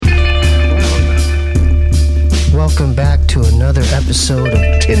to another episode of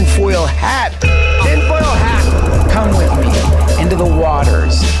Tinfoil Hat. Tinfoil Hat, come with me into the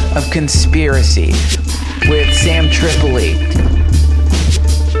waters of conspiracy with Sam Tripoli.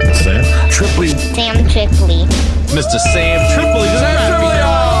 Sam Tripoli. Sam Tripoli. Mr. Sam Tripoli. Sam Tripoli.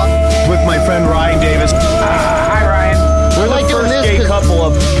 With my friend Ryan Davis. Hi, Ryan. We're the first gay couple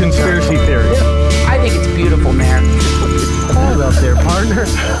of conspiracy theories. I think it's beautiful, man. Hold up there, partner.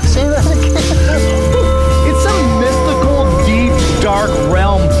 Say that again. It's some mystical, deep, dark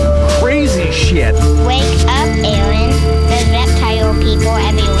realm crazy shit. Wake up, Aaron. There's reptile people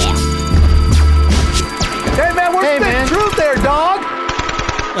everywhere. Hey, man, what's the truth there, dog?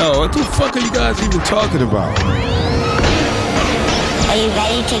 Oh, what the fuck are you guys even talking about? Are you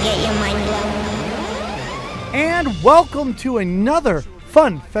ready to get your mind blown? And welcome to another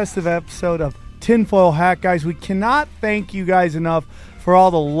fun, festive episode of Tinfoil Hat, guys. We cannot thank you guys enough for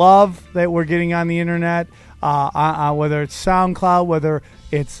all the love that we're getting on the internet, whether it's SoundCloud, whether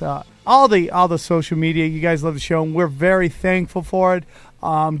it's all the social media. You guys love the show, and we're very thankful for it.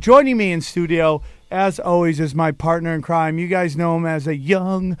 Joining me in studio, as always, is my partner in crime. You guys know him as a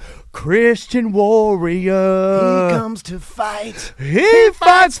young Christian warrior. He comes to fight. He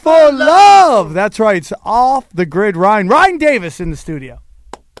fights for love. That's right. It's off the grid. Ryan Davis in the studio.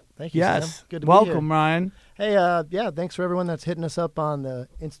 Thank you, Yes. Sam. Good to Welcome, be here. Ryan. Hey, thanks for everyone that's hitting us up on the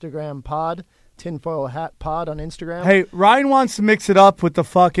Instagram pod, Tinfoil Hat Pod on Instagram. Hey, Ryan wants to mix it up with the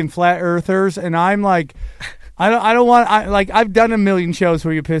fucking flat earthers, and I'm like, I don't want. I've done a million shows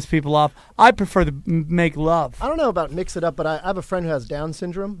where you piss people off. I prefer to make love. I don't know about mix it up, but I have a friend who has Down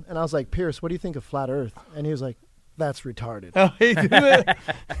syndrome, and I was like, Pierce, what do you think of flat Earth? And he was like, that's retarded. Oh, he did it.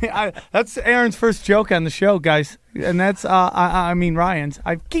 That's Aaron's first joke on the show, guys, and that's I mean Ryan's.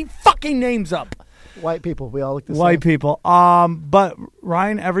 I keep fucking names up. White people, we all look the same. White people. But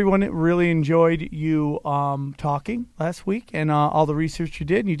Ryan, everyone really enjoyed you talking last week and all the research you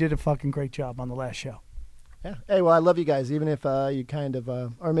did. And you did a fucking great job on the last show. Yeah. Hey, well, I love you guys, even if you kind of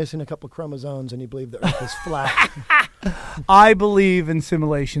are missing a couple chromosomes and you believe the Earth is flat. I believe in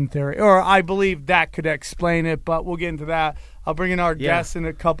simulation theory, or I believe that could explain it, but we'll get into that. I'll bring in our guests in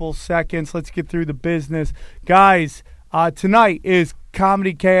a couple seconds. Let's get through the business. Guys, tonight is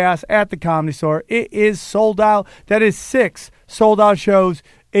Comedy Chaos at the Comedy Store. It is sold out. That is 6 sold-out shows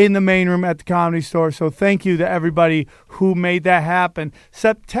in the main room at the Comedy Store, so thank you to everybody who made that happen.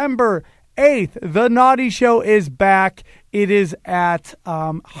 September 8th, The Naughty Show is back. It is at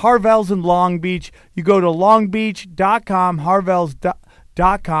Harvell's in Long Beach. You go to longbeach.com,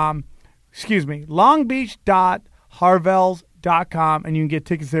 harvells.com, longbeach.harvells.com, and you can get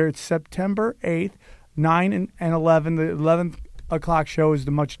tickets there. It's September 8th, 9 and 11. The 11th o'clock show is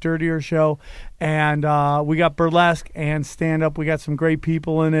the much dirtier show, and we got burlesque and stand-up. We got some great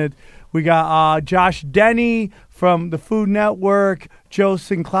people in it. We got Josh Denny from the Food Network, Joe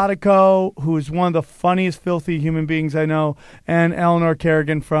Sinclatico, who is one of the funniest, filthy human beings I know, and Eleanor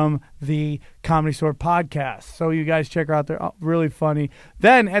Kerrigan from the Comedy Store podcast. So you guys check her out. They're really funny.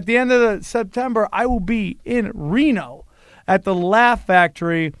 Then at the end of September, I will be in Reno at the Laugh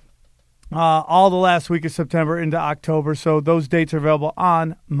Factory all the last week of September into October. So those dates are available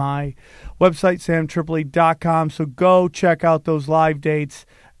on my website, samtripoli.com. So go check out those live dates.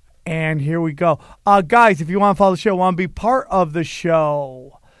 And here we go. Guys, if you want to follow the show, want to be part of the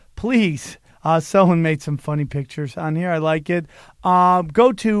show, please. Someone made some funny pictures on here. I like it.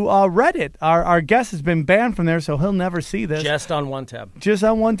 Go to Reddit. Our guest has been banned from there, so he'll never see this. Just on one tab. Just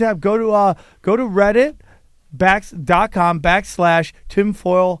on one tab. Go to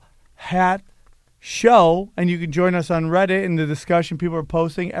reddit.com/tinfoil hat show, and you can join us on Reddit in the discussion. People are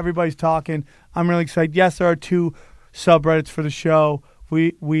posting. Everybody's talking. I'm really excited. Yes, there are 2 subreddits for the show.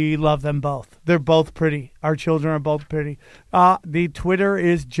 We love them both. They're both pretty. Our children are both pretty. The Twitter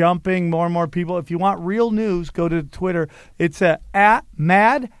is jumping. More and more people. If you want real news, go to Twitter. It's at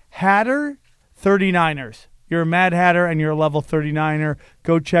Mad Hatter 39ers. You're a Mad Hatter and you're a level 39er.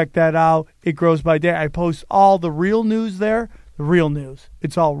 Go check that out. It grows by day. I post all the real news there. The real news.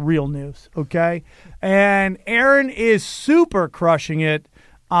 It's all real news. Okay? And Aaron is super crushing it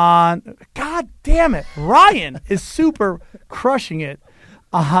on... God damn it. Ryan is super crushing it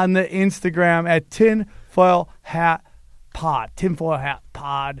on the Instagram at Tinfoil Hat Pod. Tinfoil Hat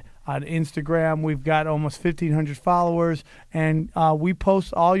Pod on Instagram. We've got almost 1,500 followers, and we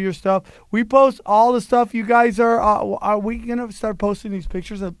post all your stuff. We post all the stuff you guys are we going to start posting these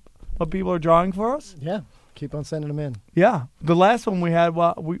pictures of what people are drawing for us? Yeah. Keep on sending them in. Yeah. The last one we had,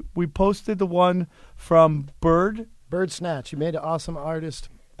 we posted the one from Bird Snatch. You made an awesome artist.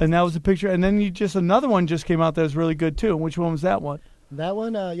 And that was a picture. And then another one just came out that was really good, too. Which one was that one? That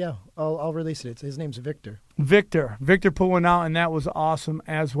one, yeah, I'll release it. His name's Victor. Victor put one out, and that was awesome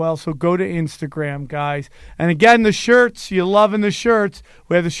as well. So go to Instagram, guys. And again, the shirts, you're loving the shirts.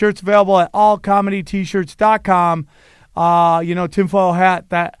 We have the shirts available at allcomedyt-shirts.com. Tinfoil hat,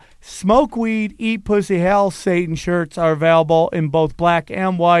 that Smoke Weed, Eat Pussy, Hail Satan shirts are available in both black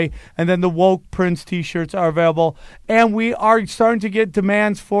and white. And then the Woke Prince t-shirts are available. And we are starting to get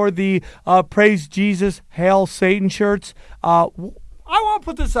demands for the Praise Jesus, Hail Satan shirts. I want to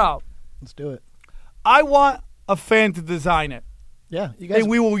put this out. Let's do it. I want a fan to design it. Yeah, you guys. And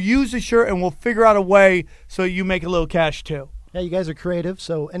we will use the shirt, and we'll figure out a way so you make a little cash too. Yeah, you guys are creative,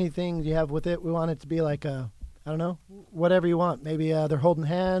 so anything you have with it, we want it to be like I don't know, whatever you want. Maybe they're holding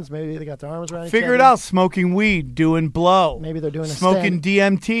hands. Maybe they got their arms around each other. Figure it out. Smoking weed, doing blow. Maybe they're doing smoking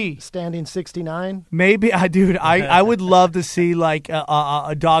DMT. Standing 69. Maybe, I would love to see like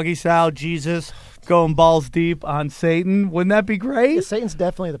a doggy style Jesus going balls deep on Satan. Wouldn't that be great? Yeah, Satan's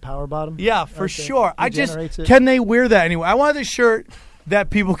definitely the power bottom. Yeah, for sure. It. Can they wear that anyway? I want a shirt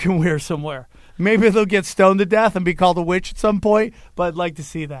that people can wear somewhere. Maybe they'll get stoned to death and be called a witch at some point, but I'd like to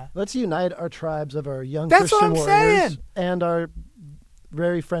see that. Let's unite our tribes of our young That's Christian what I'm warriors saying. And our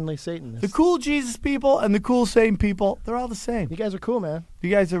very friendly Satanists. The cool Jesus people and the cool Satan people, they're all the same. You guys are cool, man.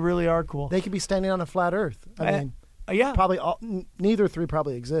 You guys really are cool. They could be standing on a flat earth. I mean, yeah. Probably neither three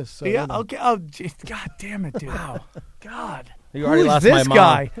probably exist. So, yeah, okay. Oh, geez. God damn it, dude. Wow. God. You already Who is lost this my mom.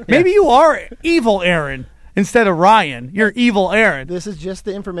 guy? Yeah. Maybe you are evil Aaron instead of Ryan. You're evil Aaron. This is just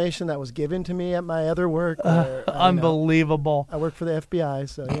the information that was given to me at my other work. Unbelievable. I work for the FBI,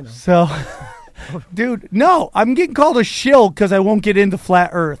 so you know. So, dude, no, I'm getting called a shill because I won't get into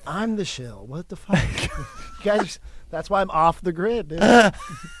flat Earth. I'm the shill. What the fuck? You guys, that's why I'm off the grid, dude.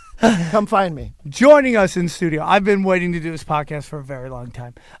 Come find me. Joining us in studio, I've been waiting to do this podcast for a very long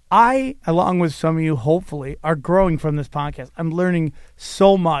time. I, along with some of you, hopefully, are growing from this podcast. I'm learning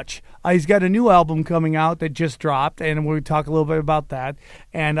so much. He's got a new album coming out that just dropped, and we'll talk a little bit about that.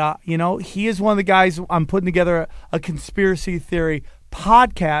 And, he is one of the guys I'm putting together a conspiracy theory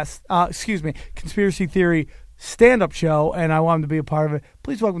podcast, conspiracy theory stand-up show, and I want him to be a part of it.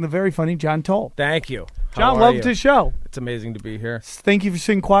 Please welcome the very funny John Toll. Thank you. John, welcome to the show. It's amazing to be here. Thank you for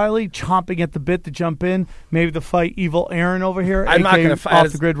sitting quietly, chomping at the bit to jump in, maybe to fight evil Aaron over here. I'm not going to fight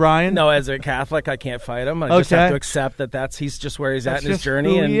off the grid Ryan. No, as a Catholic, I can't fight him. I just have to accept that he's just where he's at in his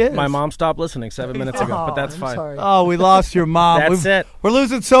journey. And my mom stopped listening 7 minutes ago, but that's fine. Sorry. Oh, we lost your mom. That's it. We're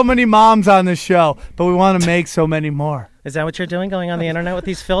losing so many moms on this show, but we want to make so many more. Is that what you're doing, going on the internet with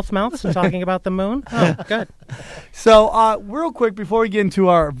these filth mouths and talking about the moon? Oh, good. So, real quick, before we get into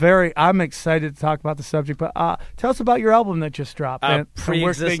I'm excited to talk about the subject, but tell us about your album that just dropped and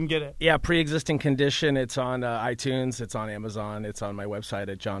where they can get it. Yeah, Pre-Existing Condition. It's on iTunes. It's on Amazon. It's on my website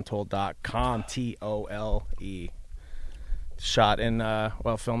at johntoll.com, TOLE. Shot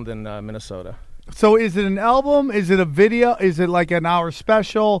filmed in Minnesota. So is it an album? Is it a video? Is it like an hour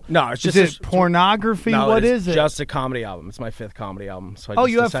special? No, it's just is it pornography? No, what is it? Just a comedy album. It's my 5th comedy album. So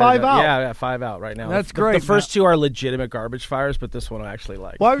you have 5 out? Yeah, I have 5 out right now. That's great. The first 2 are legitimate garbage fires, but this one I actually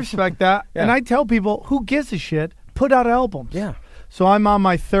like. Well, I respect that. Yeah. And I tell people, who gives a shit? Put out albums. Yeah. So I'm on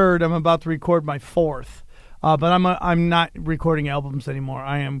my 3rd. I'm about to record my 4th. But I'm not recording albums anymore.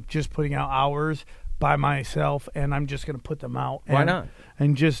 I am just putting out hours by myself, and I'm just going to put them out. Why not?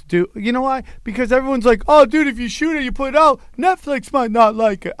 And just do, you know why? Because everyone's like, oh, dude, if you shoot it, you put it out, Netflix might not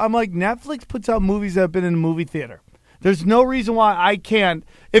like it. I'm like, Netflix puts out movies that have been in a movie theater. There's no reason why I can't.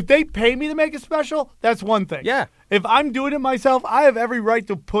 If they pay me to make a special, that's one thing. Yeah. If I'm doing it myself, I have every right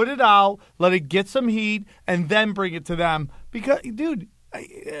to put it out, let it get some heat, and then bring it to them. Because, dude,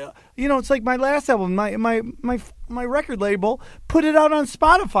 it's like my last album, my record label put it out on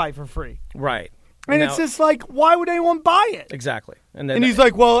Spotify for free. Right. And it's just like, why would anyone buy it? Exactly. And he's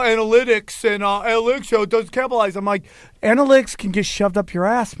like, well, analytics and analytics show doesn't capitalize. I'm like, analytics can get shoved up your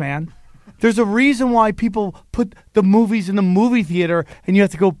ass, man. There's a reason why people put the movies in the movie theater and you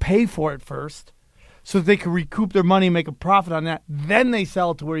have to go pay for it first so that they can recoup their money and make a profit on that. Then they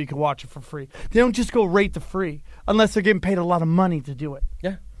sell it to where you can watch it for free. They don't just go right to free unless they're getting paid a lot of money to do it.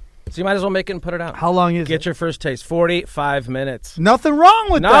 Yeah. So you might as well make it and put it out. How long is it? Get your first taste. 45 minutes. Nothing wrong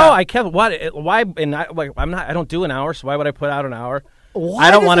with that. No, I can't. What? Why? And I don't do an hour. So why would I put out an hour? Why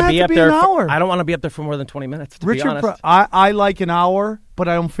I don't does want it to have be to up be there. an hour? I don't want to be up there for more than 20 minutes. To be honest, I like an hour, but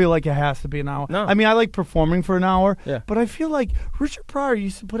I don't feel like it has to be an hour. No. I mean, I like performing for an hour, Yeah. but I feel like Richard Pryor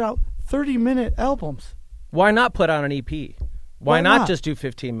used to put out 30-minute albums. why not put out an EP? Why Why not? not just do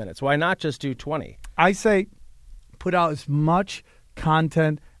 15 minutes? Why not just do 20? I say put out as much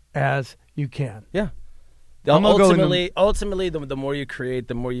content as you can. Yeah. I'm gonna go in Ultimately, the more you create,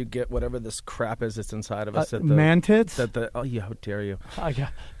 the more you get whatever this crap is that's inside of us. Man tits? Oh, yeah, how dare you?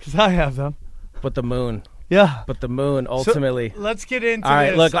 Because I have them. But the moon. Yeah. But the moon, ultimately. So, let's get into all right,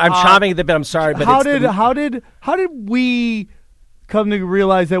 this. look, I'm chomping at the bit. I'm sorry, but how did we come to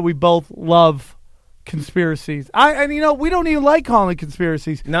realize that we both love conspiracies? And we don't even like calling it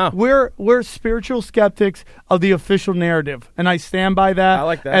conspiracies. No. We're spiritual skeptics of the official narrative, and I stand by that. I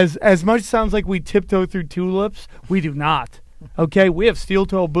like that. As much sounds like we tiptoe through tulips, we do not. Okay, we have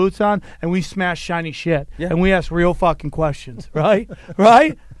steel-toe boots on, and we smash shiny shit, and we ask real fucking questions, right?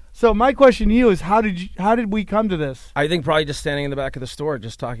 Right? So my question to you is, how did we come to this? I think probably just standing in the back of the store,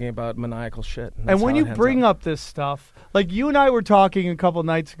 just talking about maniacal shit. And when you bring up this stuff, like you and I were talking a couple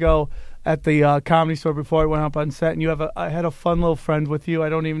nights ago at the Comedy Store before I went up on set, and I had a fun little friend with you. I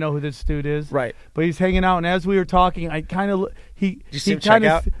don't even know who this dude is, right? But he's hanging out, and as we were talking, I kind of he kind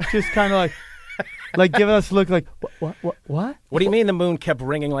of just kind of like giving us a look like what? What do you mean the moon kept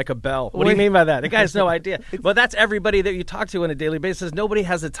ringing like a bell? What do you mean by that? The guy has no idea. But that's everybody that you talk to on a daily basis. Nobody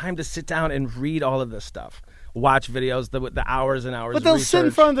has the time to sit down and read all of this stuff. Watch videos, the hours and hours. But they'll of sit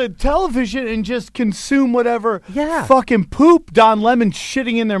in front of the television and just consume whatever Yeah. fucking poop Don Lemon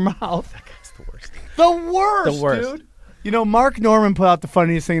shitting in their mouth. That guy's the worst. The worst, dude. You know, Mark Norman put out the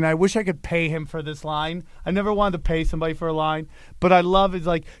funniest thing, and I wish I could pay him for this line. I never wanted to pay somebody for a line, but I love it's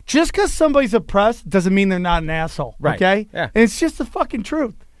like, just because somebody's oppressed doesn't mean they're not an asshole, Right. okay? Yeah. And it's just the fucking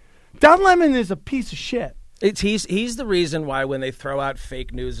truth. Don Lemon is a piece of shit. He's the reason why when they throw out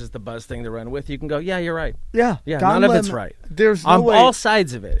fake news as the buzz thing to run with, you can go, yeah, you're right. Yeah. Yeah, Don none Lemon, of it's right. There's no on way. all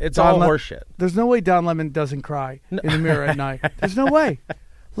sides of it. It's all horseshit. There's no way Don Lemon doesn't cry in the mirror at night. There's no way.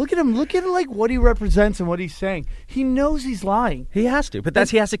 Look at him. Look at like what he represents and what he's saying. He knows he's lying. He has to, but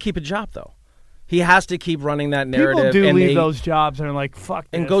he has to keep a job though. He has to keep running that narrative. People do leave those jobs and are like, fuck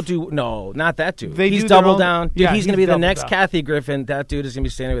this. And go do, no, not that dude. They he's do their double own- down. Dude, yeah, he's going to be the double next down. Kathy Griffin. That dude is going to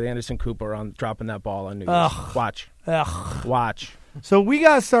be standing with Anderson Cooper on dropping that ball on New Year's. Watch. Ugh. Watch. So we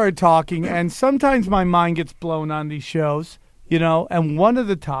got started talking, and sometimes my mind gets blown on these shows, and one of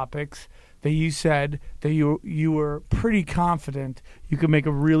the topics that you said that you were pretty confident you could make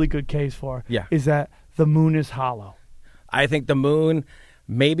a really good case for is that the moon is hollow. I think the moon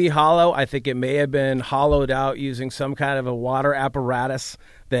may be hollow. I think it may have been hollowed out using some kind of a water apparatus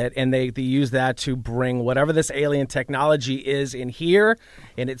and they use that to bring whatever this alien technology is in here.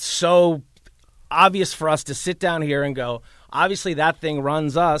 And it's so obvious for us to sit down here and go, obviously that thing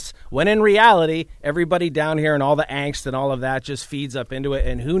runs us, when in reality, everybody down here and all the angst and all of that just feeds up into it,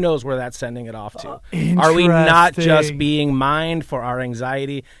 and who knows where that's sending it off to. Are we not just being mined for our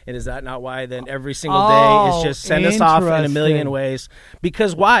anxiety? And is that not why then every single day is just send us off in a million ways?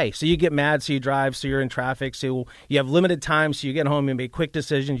 Because why? So you get mad, so you drive, so you're in traffic, so you have limited time, so you get home and make quick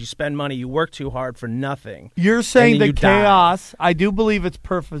decisions, you spend money, you work too hard for nothing. You're saying the chaos, I do believe it's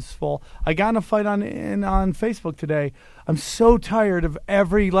purposeful. I got in a fight on Facebook today. I'm so tired of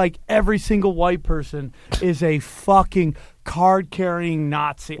every single white person is a fucking card-carrying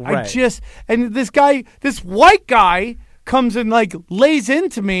Nazi. Right. And this white guy comes and lays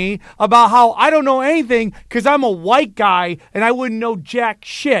into me about how I don't know anything because I'm a white guy and I wouldn't know jack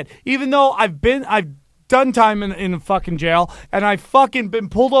shit. Even though I've done time in fucking jail, and I've fucking been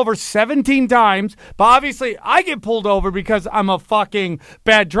pulled over 17 times, but obviously I get pulled over because I'm a fucking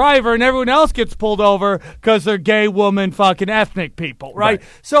bad driver, and everyone else gets pulled over because they're gay, woman, fucking ethnic people, right?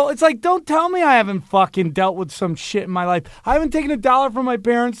 So it's like, don't tell me I haven't fucking dealt with some shit in my life. I haven't taken $1 from my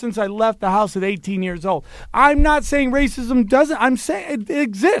parents since I left the house at 18 years old. I'm not saying racism doesn't, I'm saying it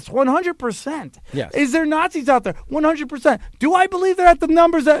exists 100%. Yes. Is there Nazis out there? 100%. Do I believe they're at the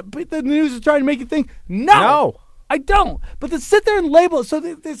numbers that the news is trying to make you think? No, I don't. But to sit there and label, so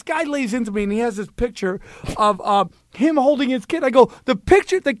this guy lays into me, and he has this picture of him holding his kid. I go, the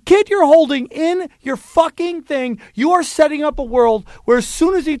kid you're holding in your fucking thing, you are setting up a world where as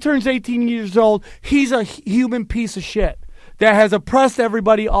soon as he turns 18 years old, he's a human piece of shit that has oppressed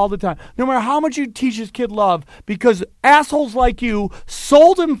everybody all the time. No matter how much you teach this kid love, because assholes like you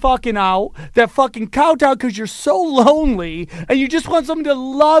sold him fucking out, that fucking kowtow because you're so lonely and you just want someone to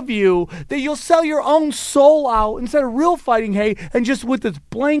love you, that you'll sell your own soul out instead of real fighting hate, and just with this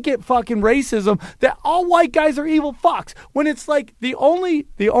blanket fucking racism that all white guys are evil fucks, when it's like the only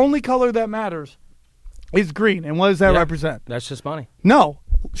color that matters is green. And what does that represent? That's just money. No.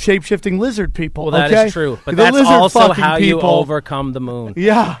 Shape-shifting lizard people. Well, that is true. But the that's also how you people, overcome the moon.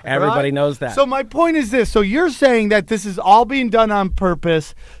 Yeah. Everybody knows that. So my point is this. So you're saying that this is all being done on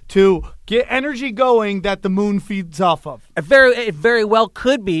purpose to get energy going that the moon feeds off of. It very well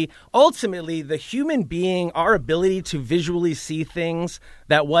could be. Ultimately, the human being, our ability to visually see things,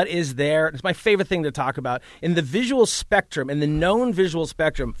 that what is there, it's my favorite thing to talk about. In the visual spectrum, in the known visual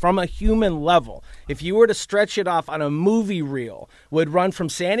spectrum, from a human level, if you were to stretch it off on a movie reel, would run from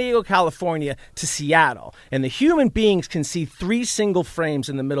San Diego, California to Seattle. And the human beings can see 3 single frames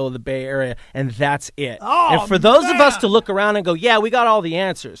in the middle of the Bay Area, and that's it. Oh, and for those of us man. to look around and go, yeah, we got all the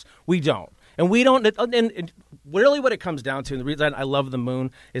answers, we don't. And we don't, and really what it comes down to, and the reason I love the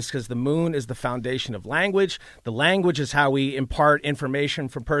moon is because the moon is the foundation of language. The language is how we impart information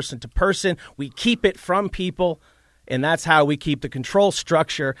from person to person. We keep it from people, and that's how we keep the control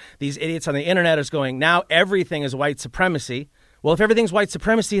structure. These idiots on the internet is going, now everything is white supremacy. Well, if everything's white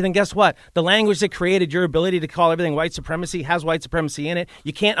supremacy, then guess what? The language that created your ability to call everything white supremacy has white supremacy in it.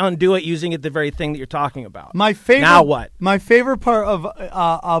 You can't undo it using it the very thing that you're talking about. My favorite. Now what? My favorite part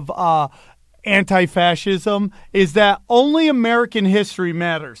of anti-fascism is that only American history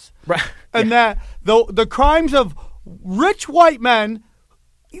matters, Right. and that the crimes of rich white men.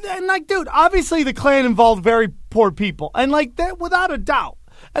 And like, dude, obviously the Klan involved very poor people, and like that without a doubt.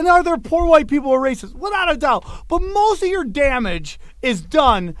 And are there poor white people who are racist? Without a doubt. But most of your damage is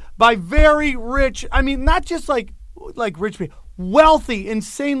done by very rich, I mean, not just like rich people, wealthy,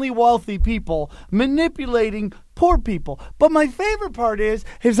 insanely wealthy people manipulating poor people. But my favorite part is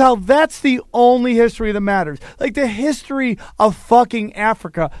how that's the only history that matters. Like, the history of fucking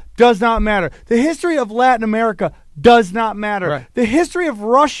Africa does not matter. The history of Latin America does not matter. Right. The history of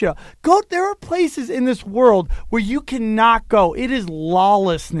Russia. There are places in this world where you cannot go. It is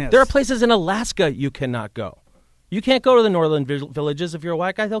lawlessness. There are places in Alaska you cannot go. You can't go to the northern villages. If you're a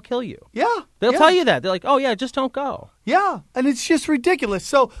white guy, they'll kill you. Yeah. They'll yeah. tell you that. They're like, oh, yeah, just don't go. Yeah, and it's just ridiculous.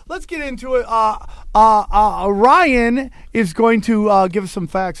 So let's get into it. Ryan is going to give us some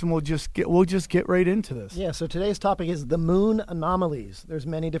facts, and we'll just get right into this. Yeah, so today's topic is the moon anomalies. There's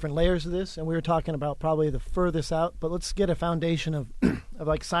many different layers of this, and we were talking about probably the furthest out, but let's get a foundation of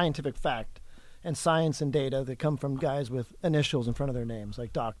like scientific fact and science and data that come from guys with initials in front of their names,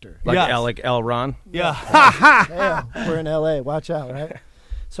 like doctor. Like Yes. Alec L. Ron. Yeah. Yeah, we're in L.A. Watch out, right?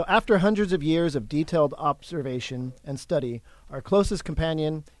 So after hundreds of years of detailed observation and study, our closest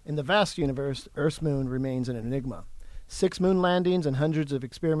companion in the vast universe, Earth's moon, remains an enigma. 6 moon landings and hundreds of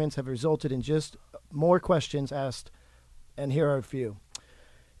experiments have resulted in just more questions asked, and here are a few.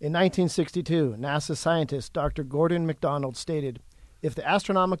 In 1962, NASA scientist Dr. Gordon MacDonald stated, if the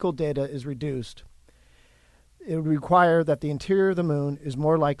astronomical data is reduced, it would require that the interior of the moon is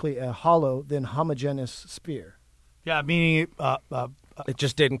more likely a hollow than homogeneous sphere. Yeah, meaning It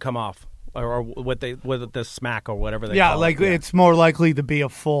just didn't come off, or with the smack or whatever they yeah, call like it. Yeah. it's more likely to be a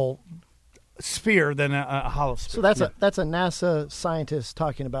full sphere than a hollow sphere. So that's a NASA scientist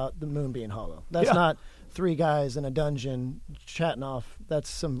talking about the moon being hollow. That's Yeah. not 3 guys in a dungeon chatting off. That's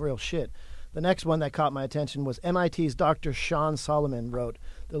some real shit. The next one that caught my attention was MIT's Dr. Sean Solomon wrote,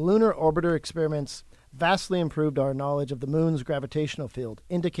 the lunar orbiter experiments vastly improved our knowledge of the moon's gravitational field,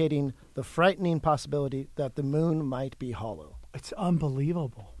 indicating the frightening possibility that the moon might be hollow. It's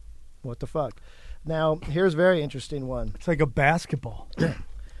unbelievable. What the fuck? Now, here's a very interesting one. It's like a basketball.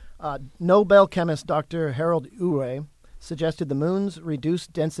 Nobel chemist Dr. Harold Urey suggested the moon's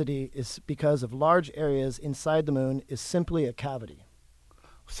reduced density is because of large areas inside the moon is simply a cavity.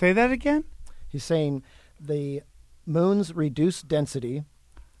 Say that again? He's saying the moon's reduced density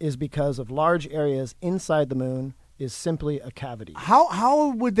is because of large areas inside the moon is simply a cavity.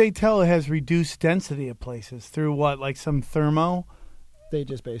 How would they tell it has reduced density at places? Through what, like some thermo? They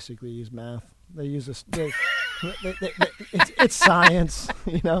just basically use math. They use this. It's science,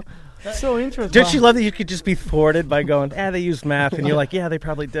 you know. So interesting. Don't you love that you could just be thwarted by going, they used math, and you're like, yeah, they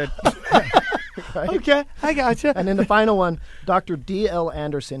probably did. Right? Okay, I gotcha. And then the final one, Dr. D.L.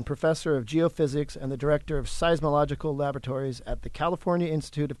 Anderson, professor of geophysics and the director of seismological laboratories at the California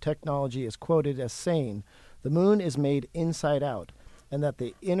Institute of Technology, is quoted as saying, the moon is made inside out, and that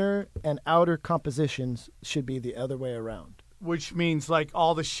the inner and outer compositions should be the other way around. Which means like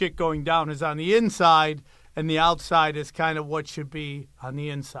all the shit going down is on the inside, and the outside is kind of what should be on the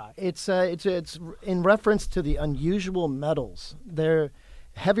inside. It's in reference to the unusual metals. Their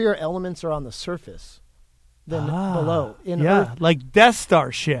heavier elements are on the surface than below. In Earth, like Death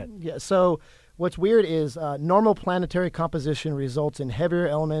Star shit. yeah. So what's weird is normal planetary composition results in heavier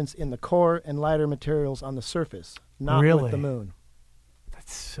elements in the core and lighter materials on the surface, not Really? with the moon.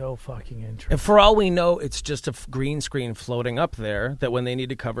 That's so fucking interesting. And for all we know, it's just a green screen floating up there that when they need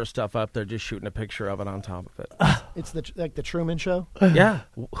to cover stuff up, they're just shooting a picture of it on top of it. It's like the Truman Show. Yeah.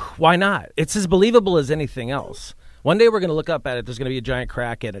 Why not? It's as believable as anything else. One day we're going to look up at it. There's going to be a giant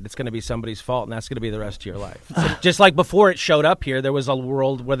crack in it. It's going to be somebody's fault, and that's going to be the rest of your life. So just like before it showed up here, there was a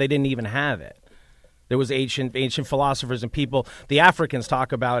world where they didn't even have it. There was ancient philosophers and people. The Africans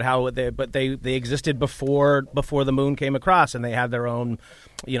talk about how they existed before the moon came across, and they had their own,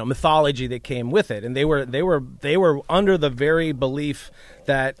 mythology that came with it. And they were under the very belief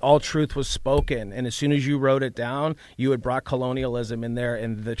that all truth was spoken. And as soon as you wrote it down, you had brought colonialism in there,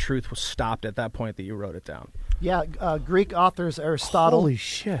 and the truth was stopped at that point that you wrote it down. Yeah, Greek authors Aristotle. Holy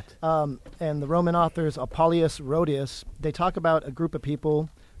shit. And the Roman authors Apuleius Rhodius, they talk about a group of people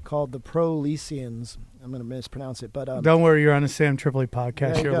called the Prolysians. I'm going to mispronounce it, but don't worry, you're on a Sam Tripoli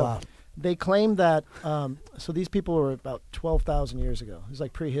podcast. You're go. allowed. They claim that so these people were about 12,000 years ago. It was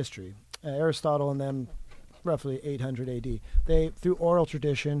like prehistory. Aristotle and them, roughly 800 AD. They, through oral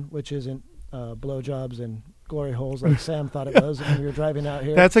tradition, which isn't blowjobs and glory holes like Sam thought it was when we were driving out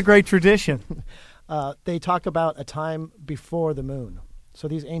here. That's a great tradition. They talk about a time before the moon. So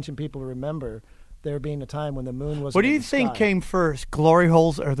these ancient people remember there being a time when the moon was. What do you think came first, glory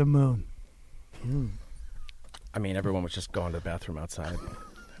holes or the moon? I mean, everyone was just going to the bathroom outside.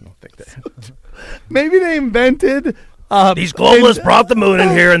 I don't think that. Maybe they invented. These globalists brought the moon in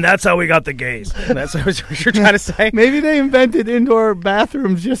here, and that's how we got the gays. And that's what you're trying to say? Maybe they invented indoor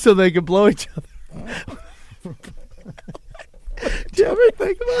bathrooms just so they could blow each other. Do you ever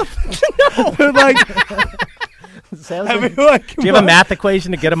think about that? No. They're like, do you have a math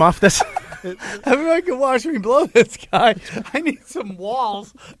equation to get him off this? Everyone can watch me blow this guy. I need some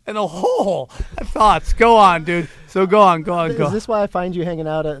walls and a hole. Thoughts. Go on, dude. So go on. Is this why I find you hanging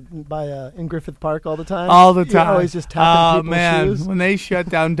out in Griffith Park all the time? All the time. You're always just tapping people's shoes. When they shut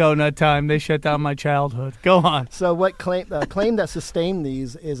down Donut Time, they shut down my childhood. Go on. So what claim that sustained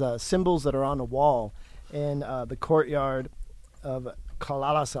these is symbols that are on a wall in the courtyard of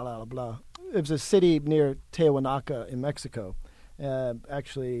Calalsalabla. It was a city near Tehuanaca in Mexico.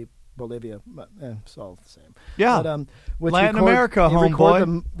 Actually, Bolivia, but it's all the same. Yeah, but, Latin America,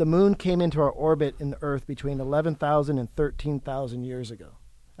 homeboy. The moon came into our orbit in the Earth between 11,000 and 13,000 years ago.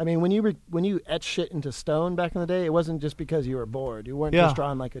 I mean, when you etched shit into stone back in the day, it wasn't just because you were bored. You weren't just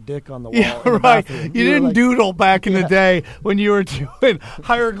drawing like a dick on the wall. Yeah, in the right. bathroom. You didn't doodle back in the day when you were doing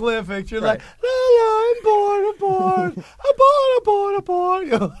hieroglyphics. You're like, I'm bored. I'm bored.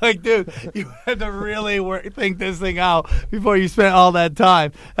 You're like, dude, you had to really think this thing out before you spent all that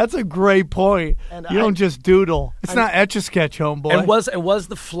time. That's a great point. And you don't just doodle. It's not Etch-a-Sketch, homeboy. And was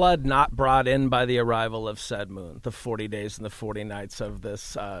the flood not brought in by the arrival of said moon, the 40 days and the 40 nights of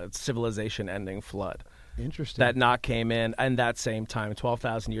this civilization-ending flood? Interesting. That not came in, and that same time,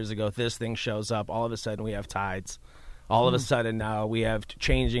 12,000 years ago, this thing shows up. All of a sudden, we have tides. All of a sudden, now we have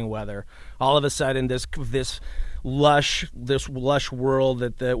changing weather. All of a sudden, this lush world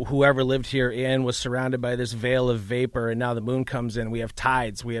that whoever lived here in was surrounded by this veil of vapor, and now the moon comes in. We have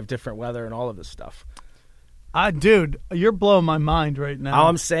tides. We have different weather, and all of this stuff. Dude, you're blowing my mind right now. All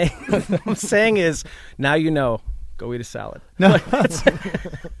I'm saying is, now you know. Go eat a salad. No.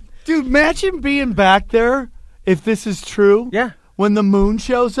 Dude, imagine being back there if this is true. Yeah. When the moon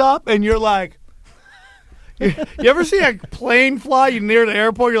shows up and you're like, you ever see a plane fly? You're near the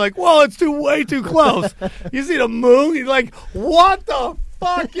airport. You're like, whoa, it's way too close. You see the moon. You're like, what the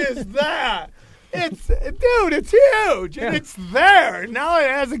fuck is that? It's huge. And it's there. Now it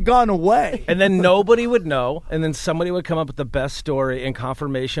hasn't gone away. And then nobody would know. And then somebody would come up with the best story, and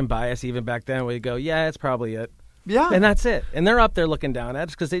confirmation bias even back then where you go, yeah, it's probably it. Yeah. And that's it. And they're up there looking down at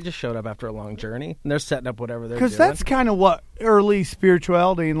us because they just showed up after a long journey. And they're setting up whatever they're doing. Because that's kind of what early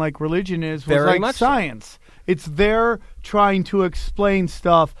spirituality and like religion was Very like much science. So. It's they're trying to explain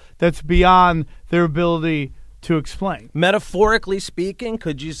stuff that's beyond their ability to explain. Metaphorically speaking,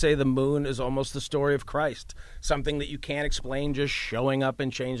 could you say the moon is almost the story of Christ? Something that you can't explain just showing up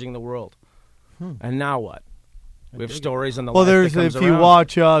and changing the world. And now what? We have stories in the life that comes if you around.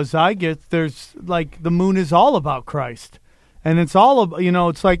 watch Zygote, there's like the moon is all about Christ, and it's all about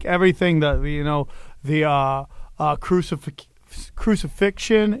it's like everything that the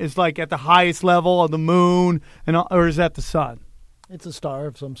crucifixion is like at the highest level of the moon, or is that the sun? It's a star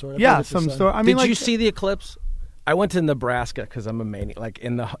of some sort. Yeah, some star. I mean, did you see the eclipse? I went to Nebraska because I'm a maniac. Like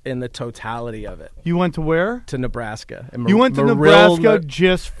in the totality of it. You went to where? To Nebraska. You went to Nebraska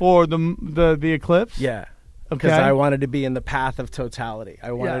just for the eclipse? Yeah. Because I wanted to be in the path of totality.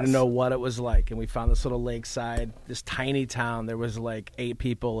 I wanted to know what it was like. And we found this little lakeside, this tiny town. There was like 8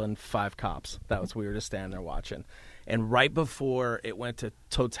 people and 5 cops. That was we were just standing there watching. And right before it went to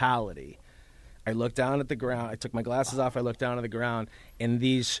totality, I looked down at the ground. I took my glasses off. I looked down at the ground. And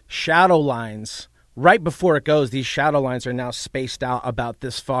these shadow lines, right before it goes, these shadow lines are now spaced out about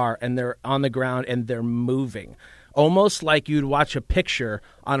this far. And they're on the ground and they're moving. almost like you'd watch a picture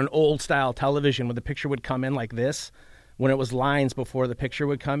on an old style television when the picture would come in like this. When it was lines before the picture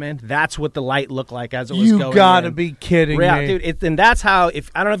would come in, that's what the light looked like as it was going in. You gotta be kidding me. Dude. And that's how,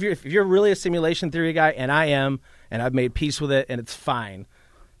 I don't know if you're really a simulation theory guy, and I am, and I've made peace with it, and it's fine.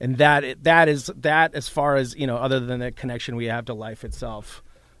 And that is as far as, other than the connection we have to life itself,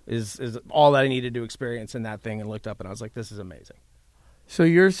 is all that I needed to experience in that thing, and looked up and I was like, this is amazing. So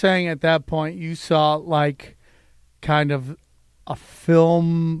you're saying at that point you saw like kind of a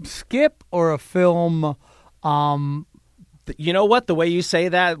film skip or a film You know what? The way you say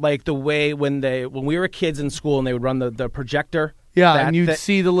that, like the way when we were kids in school and they would run the projector. Yeah, and you'd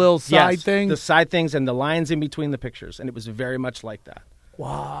see the little side things. The side things and the lines in between the pictures. And it was very much like that.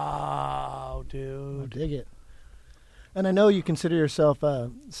 Wow, dude. I dig it. And I know you consider yourself,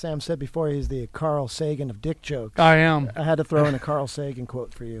 Sam said before, he's the Carl Sagan of dick jokes. I am. I had to throw in a Carl Sagan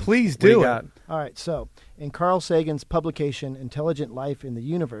quote for you. Please do it. All right, so in Carl Sagan's publication, Intelligent Life in the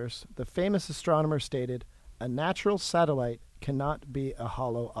Universe, the famous astronomer stated, "A natural satellite cannot be a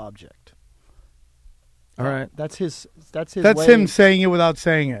hollow object." All right. That's his That's way. him saying it without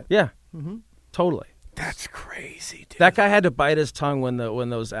saying it. Yeah. Mm-hmm. Totally. That's crazy, dude. That guy had to bite his tongue when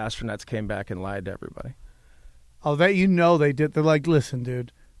those astronauts came back and lied to everybody. Oh, they did. They're like, listen,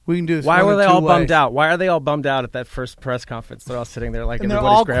 dude, we can do this. Why were they all bummed ways. out? Why are they all bummed out at that first press conference? They're all sitting there like and they're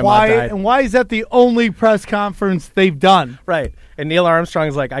everybody's all grandma quiet. died. And why is that the only press conference they've done? Right. And Neil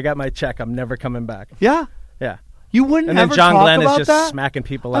Armstrong's like, I got my check. I'm never coming back. Yeah. Yeah. You wouldn't And then ever John talk Glenn is about just that? smacking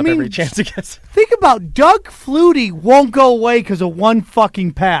people up every chance he gets. Think about Doug Flutie won't go away because of one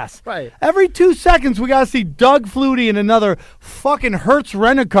fucking pass. Right. Every 2 seconds we got to see Doug Flutie in another fucking Hertz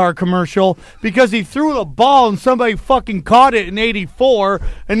Rent-A-Car commercial because he threw the ball and somebody fucking caught it in 84.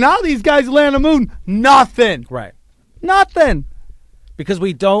 And now these guys land on the moon. Nothing. Right. Nothing. Because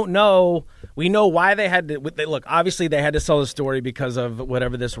we don't know. We know why they had to. Look, obviously they had to sell the story because of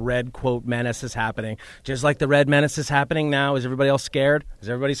whatever this red, quote, menace is happening. Just like the red menace is happening now. Is everybody else scared? Is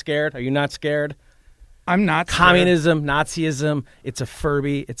everybody scared? Are you not scared? I'm not scared. Communism, Nazism, it's a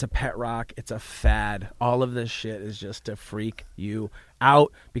Furby, it's a pet rock, it's a fad. All of this shit is just to freak you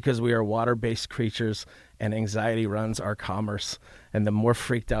out because we are water-based creatures and anxiety runs our commerce. And the more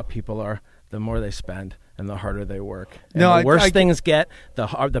freaked out people are, the more they spend. And the harder they work. And the worse things get,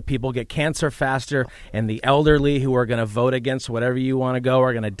 the people get cancer faster, and the elderly who are going to vote against whatever you want to go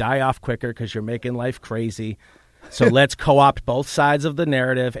are going to die off quicker because you're making life crazy. So let's co-opt both sides of the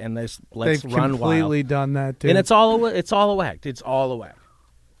narrative and let's run wild. They've completely done that, dude. And it's all a whack. It's all a whack.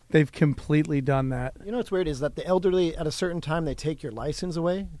 They've completely done that. You know what's weird is that the elderly, at a certain time, they take your license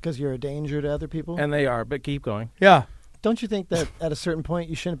away because you're a danger to other people. And they are, but keep going. Yeah. Don't you think that at a certain point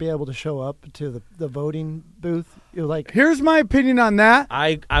you shouldn't be able to show up to the voting booth? You're like, here's my opinion on that.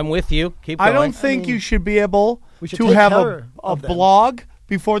 I'm with you. Keep going. I don't think you should be able should to take have care a of them. blog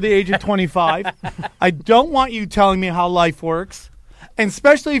before the age of 25. I don't want you telling me how life works. And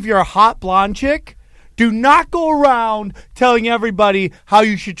especially if you're a hot blonde chick, do not go around telling everybody how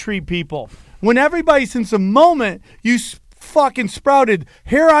you should treat people. When everybody, since the moment you fucking sprouted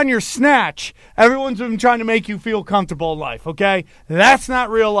hair on your snatch, everyone's been trying to make you feel comfortable in life, okay? That's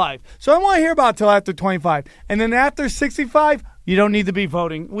not real life. So I want to hear about it till after 25. And then after 65, you don't need to be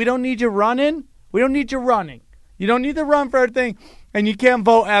voting. We don't need you running. We don't need you running. You don't need to run for everything, and you can't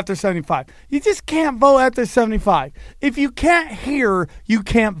vote after 75. You just can't vote after 75. If you can't hear, you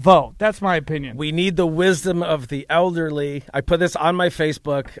can't vote. That's my opinion. We need the wisdom of the elderly. I put this on my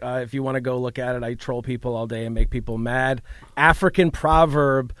Facebook. If you want to go look at it, I troll people all day and make people mad. African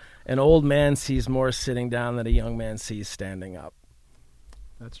proverb, an old man sees more sitting down than a young man sees standing up.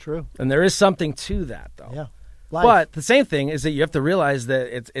 that's true. And there is something to that, though. Yeah. Life. But the same thing is that you have to realize that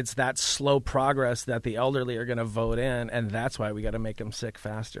it's that slow progress that the elderly are going to vote in, and that's why we got to make them sick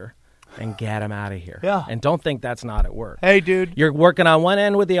faster and get them out of here. Yeah. And don't think that's not at work. Hey, dude. You're working on one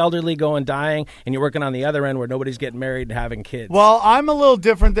end with the elderly going dying, and you're working on the other end where nobody's getting married and having kids. Well, I'm a little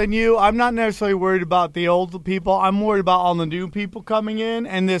different than you. I'm not necessarily worried about the old people. I'm worried about all the new people coming in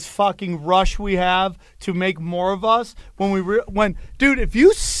and this fucking rush we have to make more of us. Dude, if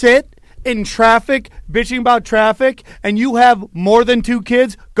you sit in traffic, bitching about traffic, and you have more than 2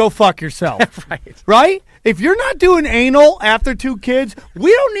 kids, go fuck yourself. Right. Right? If you're not doing anal after 2 kids,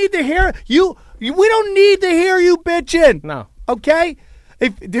 we don't need to hear you. We don't need to hear you bitching. No. Okay?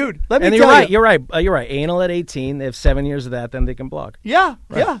 Dude, let me And tell you're right. You're right. Anal at 18, they have 7 years of that, then they can blog. Yeah,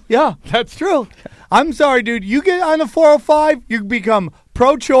 yeah. That's true. I'm sorry, dude. You get on the 405, you become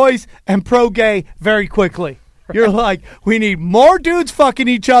pro-choice and pro-gay very quickly. You're like, we need more dudes fucking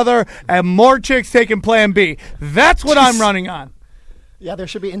each other and more chicks taking Plan B. That's what I'm running on. Yeah, there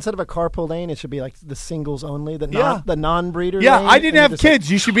should be, instead of a carpool lane, it should be like the singles only, the Yeah. non-breeder Yeah, lane. I didn't and have just like- kids.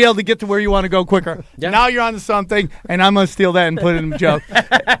 You should be able to get to where you want to go quicker. Yeah. Now you're onto something, and I'm going to steal that and put it in a joke.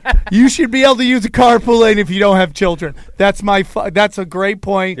 You should be able to use a carpool lane if you don't have children. That's that's a great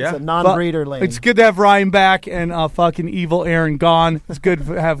point. Yeah. It's a non-breeder lane. It's good to have Ryan back and fucking evil Aaron gone. It's good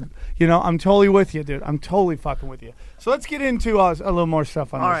to have, I'm totally with you, dude. I'm totally fucking with you. So let's get into a little more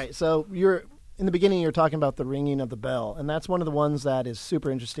stuff on All this. right, so in the beginning, you're talking about the ringing of the bell, and that's one of the ones that is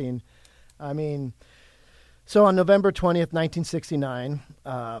super interesting. I mean, so on November 20th, 1969,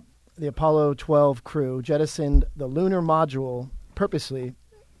 the Apollo 12 crew jettisoned the lunar module purposely.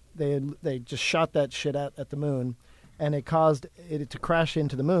 They just shot that shit at the moon, and it caused it to crash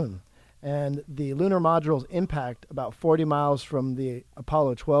into the moon. And the lunar module's impact about 40 miles from the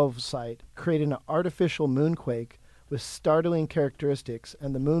Apollo 12 site created an artificial moonquake with startling characteristics,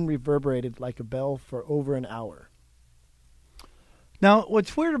 and the moon reverberated like a bell for over an hour. Now,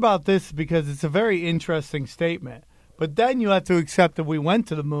 what's weird about this is because it's a very interesting statement, but then you have to accept that we went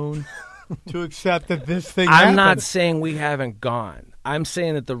to the moon to accept that this thing I'm happened. not saying we haven't gone. I'm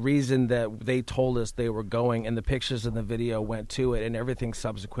saying that the reason that they told us they were going and the pictures and the video went to it and everything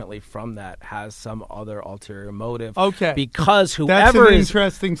subsequently from that has some other ulterior motive. Okay. Because That's whoever an is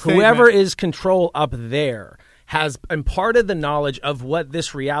interesting whoever statement. is control up there has imparted the knowledge of what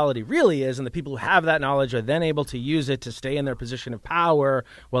this reality really is, and the people who have that knowledge are then able to use it to stay in their position of power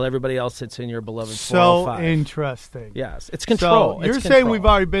while everybody else sits in your beloved So 405. interesting. Yes, it's control. So you're It's saying control. we've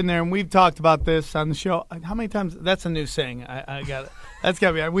already been there, and we've talked about this on the show. How many times? That's a new saying. I got it. That's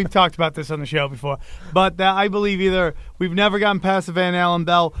got to be. We've talked about this on the show before, but I believe either we've never gotten past the Van Allen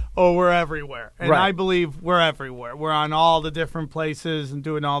bell, or we're everywhere. And Right. I believe we're everywhere. We're on all the different places and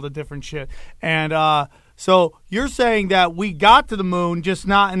doing all the different shit. And so you're saying that we got to the moon, just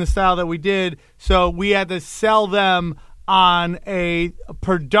not in the style that we did. So we had to sell them on a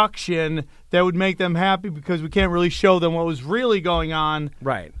production that would make them happy because we can't really show them what was really going on.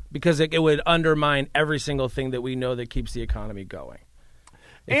 Right, because it would undermine every single thing that we know that keeps the economy going.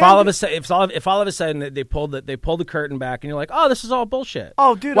 If all of a sudden they pulled the curtain back and you're like, oh, this is all bullshit.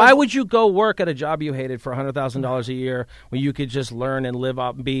 Oh, dude, why would you go work at a job you hated for $100,000 a year when you could just learn and live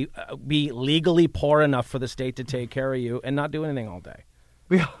up, be legally poor enough for the state to take care of you and not do anything all day?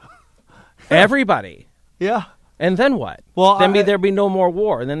 Yeah. Everybody. Yeah. And then what? Well, then there'd be no more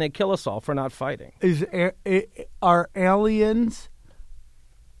war, and then they kill us all for not fighting. Are aliens,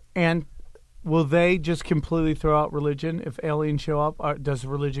 and will they just completely throw out religion if aliens show up? Or does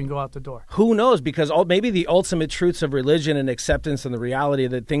religion go out the door? Who knows? Because maybe the ultimate truths of religion and acceptance and the reality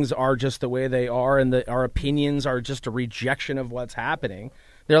that things are just the way they are and that our opinions are just a rejection of what's happening.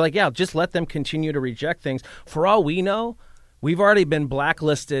 They're like, yeah, just let them continue to reject things. For all we know, we've already been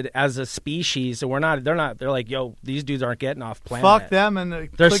blacklisted as a species, so they're like, yo, these dudes aren't getting off planet. Fuck them and They're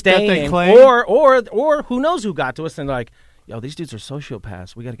click staying. that they claim. Or who knows who got to us and they're like, yo, these dudes are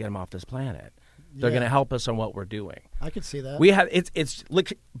sociopaths. We got to get them off this planet. They're going to help us on what we're doing. I could see that. We have it's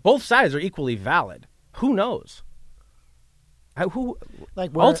like both sides are equally valid. Who knows?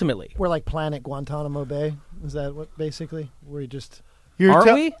 Ultimately, we're like Planet Guantanamo Bay. Is that what basically we just?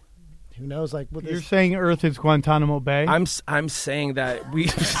 Are we? Who knows? Like You're saying Earth is Guantanamo Bay? I'm saying that we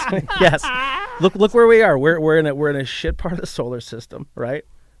yes. Look where we are. We're in a shit part of the solar system, right?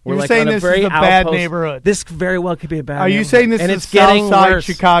 We're You're like saying on a this very is a bad outpost. neighborhood. This very well could be a bad Are you neighborhood. saying this and is it's getting Southside worse.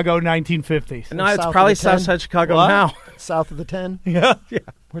 Chicago 1950s? No, it's South of probably the 10? Southside Chicago What? now. south of the 10. Yeah.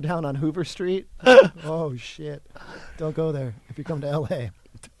 We're down on Hoover Street. Oh shit! Don't go there if you come to LA.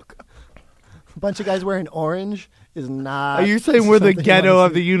 A bunch of guys wearing orange is not. Are you saying we're the something you ghetto wanna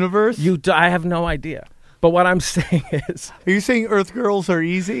of the see. universe? I have no idea. But what I'm saying is, Are you saying Earth girls are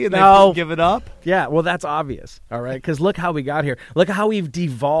easy and No. they give it up? yeah, well, that's obvious, all right? Because look how we got here. Look how we've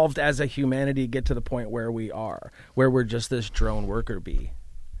devolved as a humanity to get to the point where we are, where we're just this drone worker bee.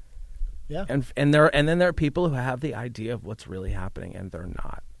 Yeah. And then there are people who have the idea of what's really happening, and they're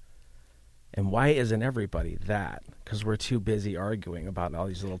not. And why isn't everybody that? Because we're too busy arguing about all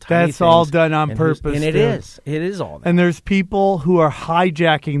these little tiny things. That's all done on and purpose, And it dude. is. It is all that. And there's people who are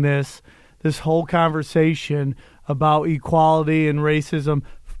hijacking this whole conversation about equality and racism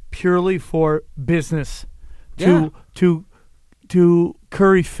purely for business, to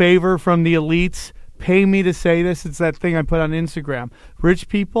curry favor from the elites. Pay me to say this. It's that thing I put on Instagram. Rich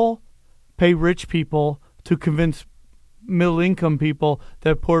people pay rich people to convince middle-income people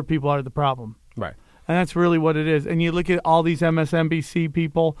that poor people are the problem. Right. And that's really what it is. And you look at all these MSNBC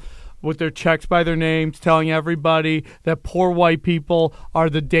people, with their checks by their names, telling everybody that poor white people are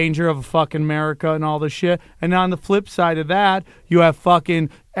the danger of fucking America and all this shit. And on the flip side of that, you have fucking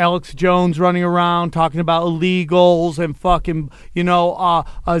Alex Jones running around talking about illegals and fucking,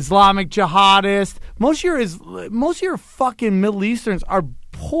 Islamic jihadists. Most of your fucking Middle Easterns are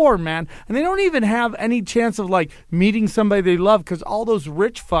poor, man, and they don't even have any chance of like meeting somebody they love because all those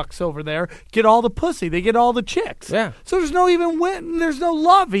rich fucks over there get all the pussy, they get all the chicks. Yeah. So there's no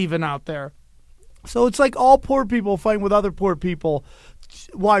love even out there. So it's like all poor people fighting with other poor people,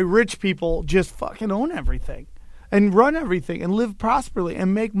 why rich people just fucking own everything and run everything and live prosperly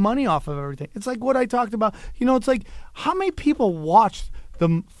and make money off of everything. It's like what I talked about. It's like how many people watched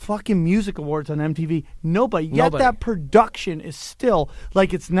the fucking music awards on MTV? Nobody. Yet that production is still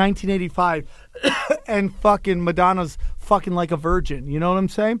like it's 1985 and fucking Madonna's fucking like a virgin. You know what I'm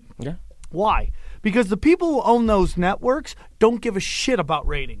saying? Yeah. Why? Because the people who own those networks don't give a shit about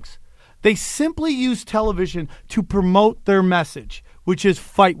ratings. They simply use television to promote their message, which is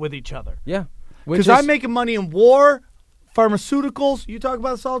fight with each other. Yeah. Because I'm making money in war, pharmaceuticals. You talk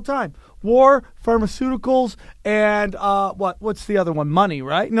about this all the time. War, pharmaceuticals, and what's the other one? Money,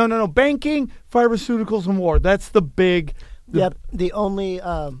 right? No. Banking, pharmaceuticals, and war. That's the big. Yep. The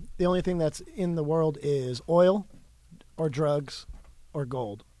only thing that's in the world is oil, or drugs, or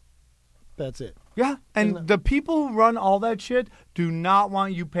gold. That's it. Yeah, and the people who run all that shit do not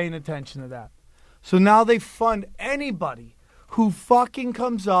want you paying attention to that. So now they fund anybody who fucking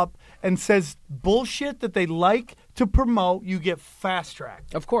comes up and says bullshit that they like to promote. You get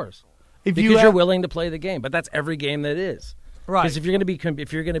fast-tracked. Of course. Because you're willing to play the game, but that's every game that is. Right. Because if you're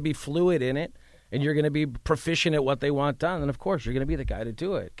going to be fluid in it, and you're going to be proficient at what they want done, then of course you're going to be the guy to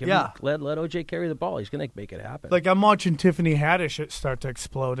do it. Let OJ carry the ball. He's going to make it happen. Like I'm watching Tiffany Haddish start to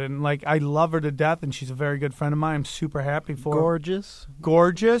explode, and like I love her to death, and she's a very good friend of mine. I'm super happy for her.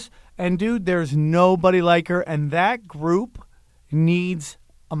 Gorgeous, and dude, there's nobody like her, and that group needs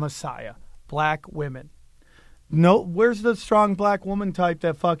a messiah. Black women. No, where's the strong black woman type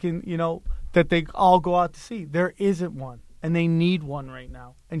that fucking, that they all go out to see? There isn't one, and they need one right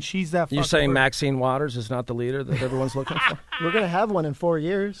now, and she's that fucking You're saying person. Maxine Waters is not the leader that everyone's looking for? We're going to have one in 4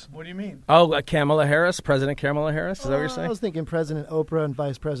 years. What do you mean? Oh, Kamala Harris? President Kamala Harris? Is that what you're saying? I was thinking President Oprah and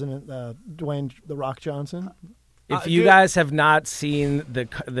Vice President Dwayne The Rock Johnson. If you guys have not seen the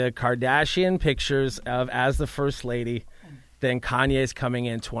Kardashian pictures of as the First Lady, then Kanye's coming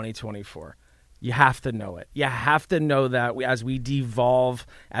in 2024. You have to know it. You have to know that as we devolve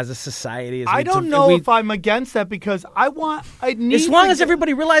as a society. I don't know if I'm against that because I need. As long as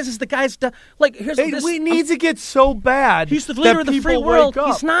everybody realizes the guy's like, we need to get so bad. He's the leader of the free world.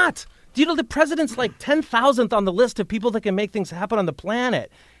 He's He's not. Do you know the president's like 10,000th on the list of people that can make things happen on the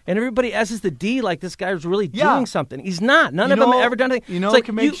planet? And everybody S's the D like this guy's really doing something. He's not. None of them have ever done anything. You know what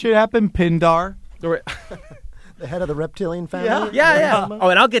can make shit happen? Pindar. The head of the reptilian family? Yeah. Oh,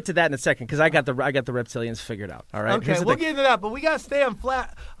 and I'll get to that in a second because I got the reptilians figured out. All right. Okay, we'll get into that, but we got to stay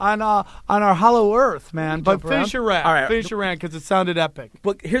on our hollow earth, man. But finish your rant. All right. Finish your rant because it sounded epic.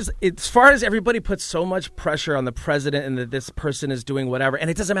 But as far as everybody puts so much pressure on the president and that this person is doing whatever,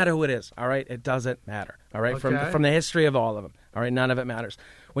 and it doesn't matter who it is. All right, it doesn't matter. All right, Okay. from the history of all of them. All right, none of it matters.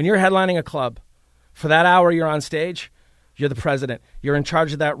 When you're headlining a club, for that hour you're on stage. You're the president. You're in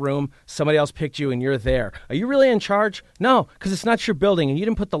charge of that room. Somebody else picked you, and you're there. Are you really in charge? No, because it's not your building, and you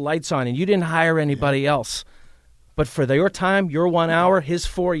didn't put the lights on, and you didn't hire anybody else. But for your time, your 1 hour, his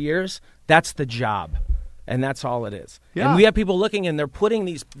 4 years, that's the job, and that's all it is. Yeah. And we have people looking, and they're putting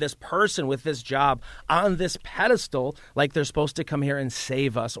this person with this job on this pedestal like they're supposed to come here and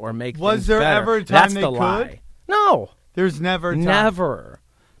save us or make things better. Was there ever a time that's they the could? lie. No. There's never a time. Never.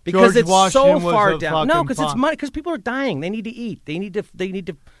 Because George it's Washington so was far a down. No, fucking because it's punk. money. Because people are dying. They need to eat. They need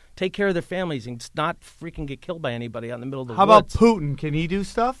to take care of their families and not freaking get killed by anybody out in the middle of the How about woods. Putin? Can he do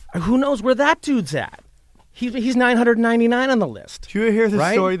stuff? Who knows where that dude's at? He's 999 on the list. Did you hear the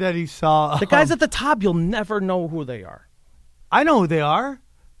Right? story that he saw? The guys at the top, you'll never know who they are. I know who they are.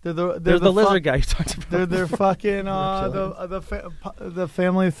 They're the lizard guy you talked about. They're fucking the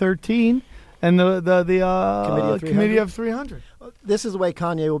family of 13 and the committee of 300. This is the way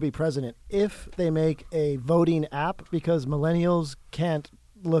Kanye will be president if they make a voting app because millennials can't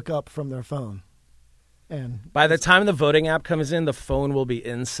look up from their phone. And by the time the voting app comes in, the phone will be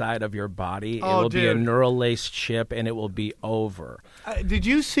inside of your body. It will be a neural lace chip, and it will be over. Did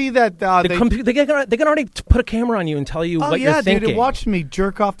you see that? They can already put a camera on you and tell you what you're thinking. Dude, it watched me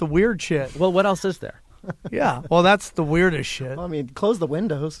jerk off the weird shit. Well, what else is there? Yeah, well, that's the weirdest shit. I mean, close the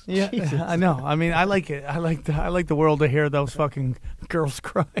windows. Yeah, Jesus. I know. I mean, I like it. I like the world to hear those fucking girls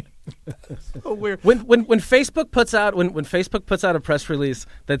cry. So weird. When Facebook puts out when Facebook puts out a press release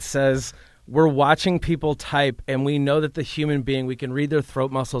that says we're watching people type and we know that the human being, we can read their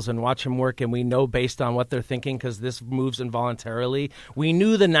throat muscles and watch them work, and we know based on what they're thinking because this moves involuntarily. We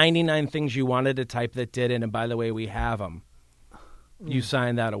knew the 99 things you wanted to type that didn't, and by the way, we have them. You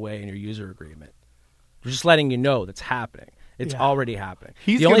signed that away in your user agreement. We're just letting you know that's happening. It's already happening.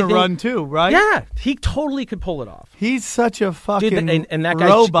 He's going to run too, right? Yeah, he totally could pull it off. He's such a fucking dude, and that guy,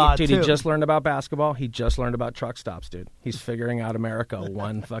 robot, dude, too. he just learned about basketball. He just learned about truck stops, dude. He's figuring out America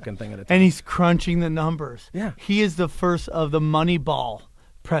one fucking thing at a time. And he's crunching the numbers. Yeah. He is the first of the Moneyball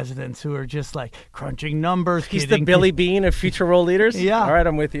presidents who are just like crunching numbers. He's the Billy Bean of future world leaders? Yeah. All right,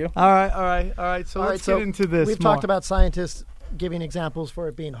 I'm with you. All right. So let's get into this. We've more. talked about scientists giving examples for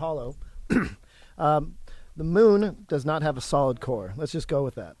it being hollow. The moon does not have a solid core. Let's just go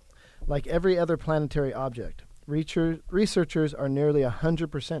with that. Like every other planetary object, researchers are nearly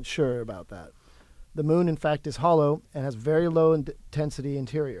 100% sure about that. The moon, in fact, is hollow and has very low intensity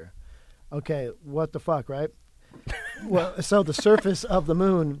interior. Okay, what the fuck, right? Well, so the surface of the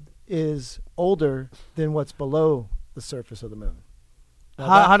moon is older than what's below the surface of the moon.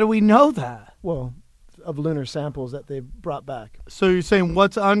 How do we know that? Well, of lunar samples that they've brought back. So you're saying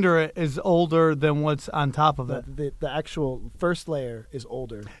what's under it is older than what's on top of it? The actual first layer is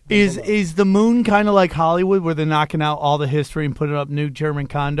older. Is the moon kind of like Hollywood where they're knocking out all the history and putting up new German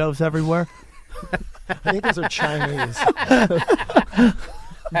condos everywhere? I think those are Chinese.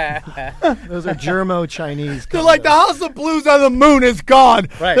 Those are Germo-Chinese. They're like, the House of Blues on the moon is gone.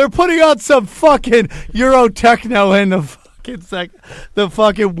 Right. They're putting out some fucking Euro techno in the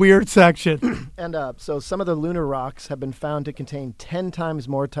fucking weird section. And so some of the lunar rocks have been found to contain 10 times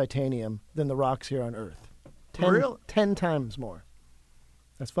more titanium than the rocks here on Earth. 10 times more.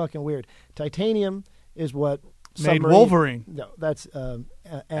 That's fucking weird. Titanium is what made Wolverine. No, that's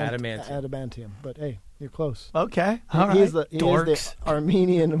Adamantium. But hey, you're close. Okay. All right. He is the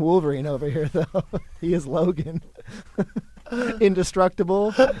Armenian Wolverine over here, though. He is Logan.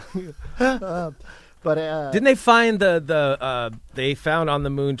 Indestructible. But didn't they find they found on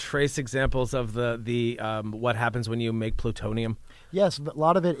the moon trace examples of the what happens when you make plutonium? Yes, a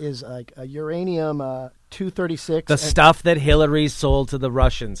lot of it is like a uranium 236. The stuff that Hillary sold to the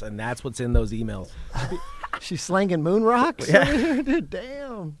Russians, and that's what's in those emails. She's slanging moon rocks. Yeah. Dude,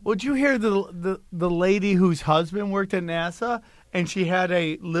 damn. Would you hear the lady whose husband worked at NASA and she had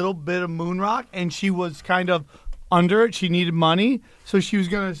a little bit of moon rock and she was kind of under it? She needed money, so she was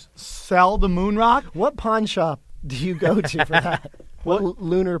going to sell the moon rock. What pawn shop do you go to for that? What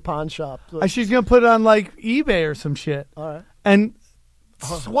lunar pawn shop? She's going to put it on like eBay or some shit. All right. And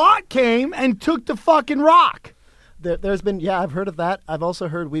SWAT came and took the fucking rock. There's been, I've heard of that. I've also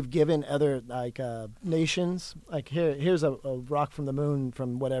heard we've given other like nations, like here's a rock from the moon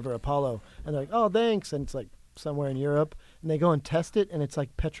from whatever Apollo, and they're like, oh, thanks, and it's like somewhere in Europe, and they go and test it, and it's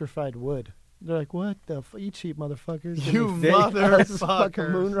like petrified wood. They're like, what the you cheap motherfuckers? You motherfuckers.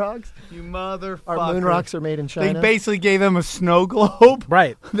 Fucking moon rocks. You motherfuckers. Our moon rocks are made in China. They basically gave them a snow globe.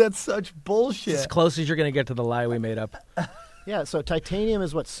 Right. That's such bullshit. It's as close as you're going to get to the lie we made up. Yeah, so titanium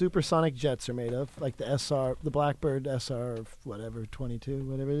is what supersonic jets are made of, like the Blackbird SR, whatever, 22,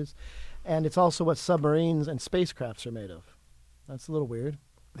 whatever it is. And it's also what submarines and spacecrafts are made of. That's a little weird.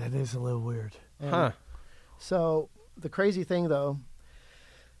 That is a little weird. Huh. So the crazy thing, though,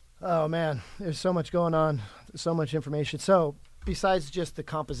 oh, man, there's so much going on, so much information. So besides just the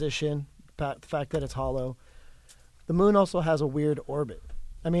composition, the fact that it's hollow, the moon also has a weird orbit.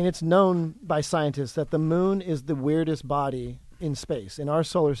 I mean, it's known by scientists that the moon is the weirdest body in space. In our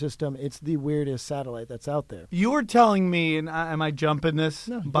solar system, it's the weirdest satellite that's out there. You were telling me, and am I jumping this,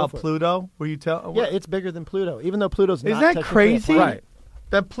 No, about Pluto? Were you telling? Yeah, it's bigger than Pluto, even though Pluto's not Isn't that technically crazy? a planet. Right.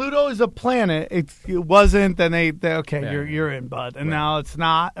 That Pluto is a planet. It wasn't. Then they okay, Yeah. you're in, bud. And now it's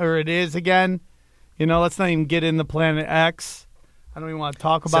not, or it is again. You know, let's not even get into Planet X. I don't even want to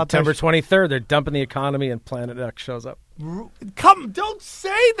talk about September that. 23rd, they're dumping the economy and Planet X shows up. Come, don't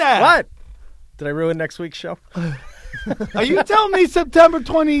say that. What? Did I ruin next week's show? Are you telling me September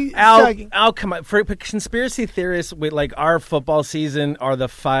 22nd? Al, come on. For conspiracy theorists, like our football season are the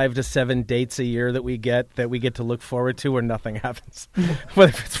 5 to 7 dates a year that we get to look forward to where nothing happens.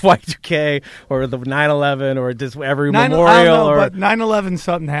 Whether it's Y2K or the 9/11 or just every memorial. I don't know, or but 9/11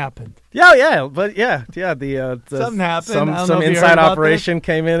 something happened. The Something happened. I don't know some if you heard inside about operation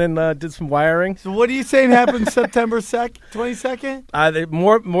came in and did some wiring. So what are you saying happened September 22nd?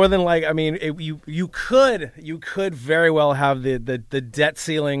 More than like, I mean, you could very well have the debt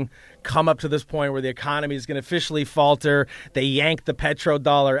ceiling come up to this point where the economy is going to officially falter. They yank the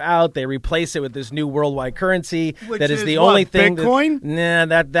petrodollar out. They replace it with this new worldwide currency Which that is is the what, only thing.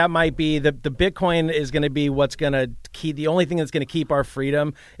 Bitcoin? That might be the Bitcoin is going to be what's going to keep. The only thing that's going to keep our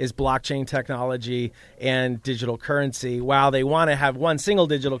freedom is blockchain technology and digital currency. While they want to have one single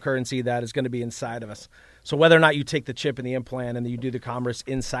digital currency that is going to be inside of us. So whether or not you take the chip and the implant and you do the commerce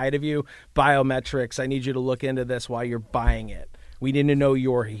inside of you, biometrics, I need you to look into this while you're buying it. We need to know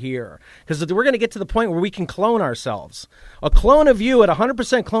you're here. Because we're going to get to the point where we can clone ourselves. A clone of you, at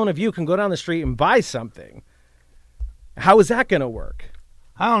 100% clone of you, can go down the street and buy something. How is that going to work?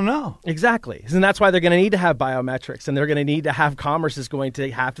 I don't know. Exactly. And that's why they're going to need to have biometrics, and they're going to need to have commerce is going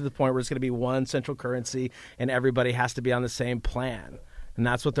to have to the point where it's going to be one central currency and everybody has to be on the same plan. And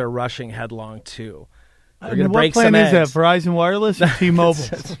that's what they're rushing headlong to. They're going to break some eggs. What plan is that? Verizon Wireless or T-Mobile?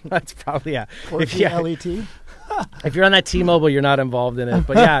 That's probably, yeah. Or LET. If you're on that T-Mobile, you're not involved in it.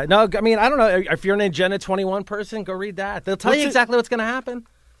 But yeah, no, I mean, I don't know. If you're an Agenda 21 person, go read that. They'll tell you exactly what's going to happen.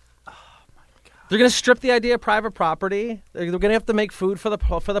 Oh, my God. They're going to strip the idea of private property. They're going to have to make food for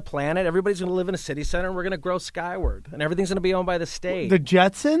the planet. Everybody's going to live in a city center, and we're going to grow skyward. And everything's going to be owned by the state. The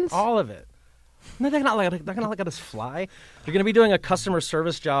Jetsons? All of it. No, they're not going to let us fly. You're going to be doing a customer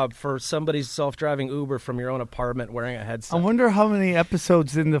service job for somebody's self-driving Uber from your own apartment wearing a headset. I wonder how many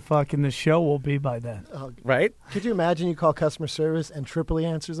episodes in the show will be by then. Right? Could you imagine you call customer service and Tripoli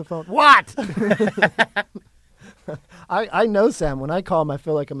answers the phone? What? I know Sam. When I call him, I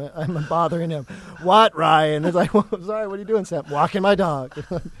feel like I'm bothering him. What, Ryan? It's like, well, sorry, what are you doing, Sam? Walking my dog.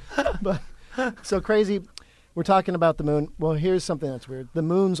 But so crazy. We're talking about the moon. Well, here's something that's weird. The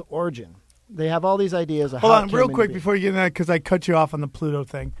moon's origin. They have all these ideas of Hold how on, it came real into quick being. before you get in that, because I cut you off on the Pluto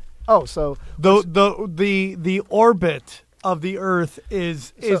thing. Oh, so The orbit of the Earth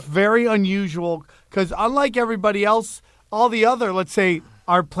is very unusual because unlike everybody else, all the other, let's say,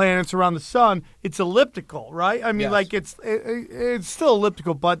 our planets around the sun, it's elliptical, right? I mean, Yes. like it's still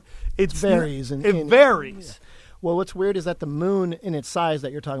elliptical, but it varies. It varies. Well, what's weird is that the moon, in its size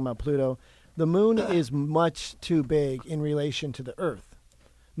that you're talking about, Pluto, the moon is much too big in relation to the Earth.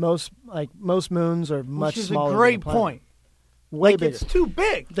 Most moons are much Which is smaller. a great than the planet. point. Way Like bigger. it's too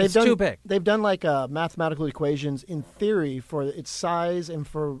big. It's too big. They've done like mathematical equations in theory for its size and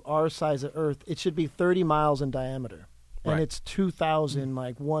for our size of Earth. It should be 30 miles in diameter, and Right. it's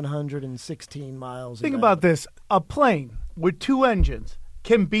 2,116 miles. Think in about diameter. this: a plane with two engines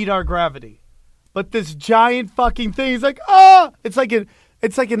can beat our gravity, but this giant fucking thing is like,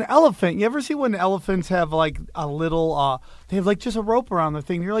 it's like an elephant. You ever see when elephants have like a little, they have like just a rope around their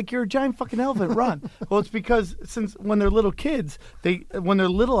thing. You're like, you're a giant fucking elephant, run. Well, it's because since when they're little kids, when they're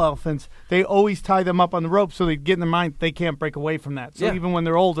little elephants, they always tie them up on the rope so they get in their mind they can't break away from that. So Yeah. even when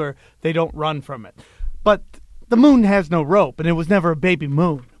they're older, they don't run from it. But the moon has no rope, and it was never a baby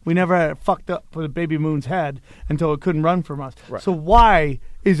moon. We never had it fucked up with a baby moon's head until it couldn't run from us. Right. So why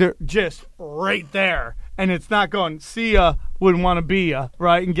is it just right there? And it's not going, see ya, wouldn't want to be ya,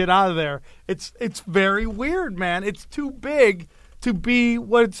 right? And get out of there. It's very weird, man. It's too big to be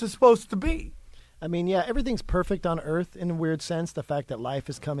what it's supposed to be. I mean, yeah, everything's perfect on Earth in a weird sense. The fact that life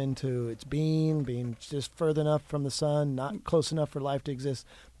has come into its being just further enough from the sun, not close enough for life to exist.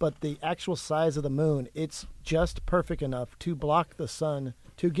 But the actual size of the moon, it's just perfect enough to block the sun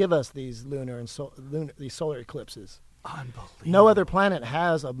to give us these these solar eclipses. Unbelievable. No other planet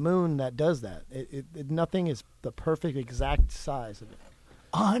has a moon that does that. Nothing is the perfect exact size of it.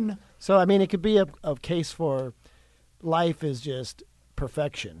 So, I mean, it could be a case for life is just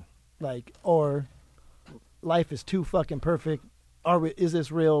perfection. Or life is too fucking perfect. Is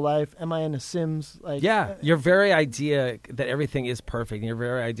this real life? Am I in a Sims? Yeah, your very idea that everything is perfect, and your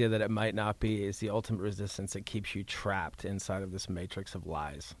very idea that it might not be, is the ultimate resistance that keeps you trapped inside of this matrix of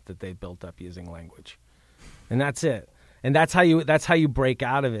lies that they built up using language, and that's it. And that's how you break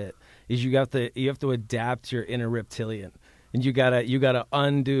out of it. Is you have to adapt to your inner reptilian. And you gotta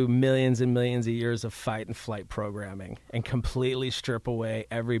undo millions and millions of years of fight and flight programming and completely strip away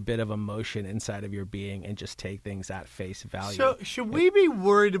every bit of emotion inside of your being and just take things at face value. So should we be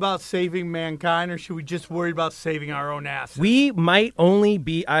worried about saving mankind, or should we just worry about saving our own asses? We might only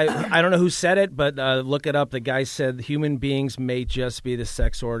be, I don't know who said it, but look it up. The guy said human beings may just be the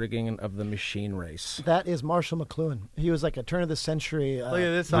sex organ of the machine race. That is Marshall McLuhan. He was like a turn of the century. Look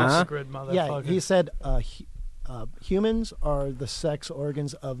at this Huh? off-grid motherfucker. Yeah, he said humans are the sex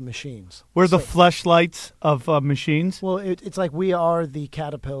organs of machines. We're the fleshlights of machines. Well, it's like we are the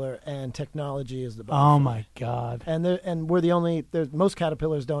caterpillar and technology is the butterfly. Oh my God! And we're the only. Most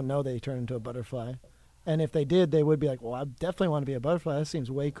caterpillars don't know they turn into a butterfly, and if they did, they would be like, "Well, I definitely want to be a butterfly. That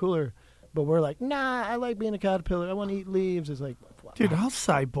seems way cooler But we're like, nah, I like being a caterpillar. I want to eat leaves. It's like, wow. Dude, I'll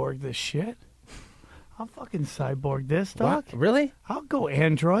cyborg this shit. I'll fucking cyborg this, dog. What? Really? I'll go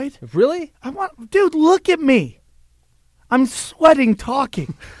Android. Really? Dude, look at me. I'm sweating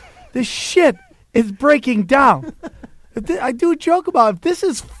talking. This shit is breaking down. I do a joke about if this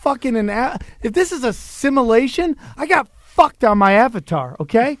is fucking if this is a simulation, I got fucked on my avatar,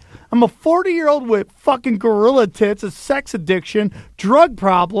 okay? I'm a 40-year-old with fucking gorilla tits, a sex addiction, drug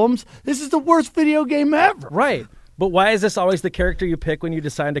problems. This is the worst video game ever. Right. But why is this always the character you pick when you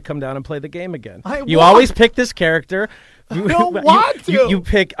decide to come down and play the game again? You want- always pick this character. I don't want to. You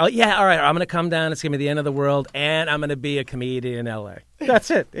pick, oh, yeah, all right, I'm going to come down. It's going to be the end of the world, and I'm going to be a comedian in L.A.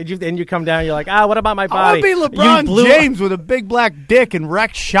 That's it. And you come down, you're like, what about my body? I want to be LeBron James with a big black dick and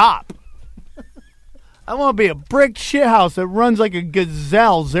wreck shop. I want to be a brick shithouse that runs like a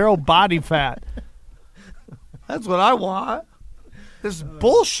gazelle, 0 body fat. That's what I want. This is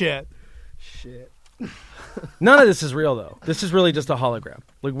bullshit. Shit. None of this is real, though. This is really just a hologram.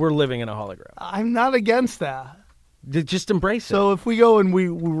 Like, we're living in a hologram. I'm not against that. Just embrace it. So if we go and we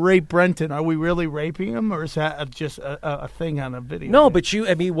rape Brenton, are we really raping him, or is that just a thing on a video? No, but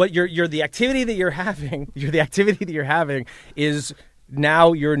what you're the activity that you're having. The activity that you're having is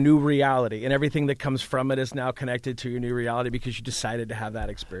now your new reality, and everything that comes from it is now connected to your new reality because you decided to have that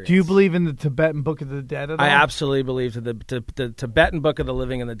experience. Do you believe in the Tibetan Book of the Dead at all? I absolutely believe the Tibetan Book of the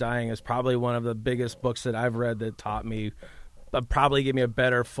Living and the Dying is probably one of the biggest books that I've read that taught me, probably gave me a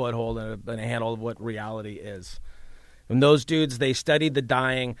better foothold and a handle of what reality is. When those dudes, they studied the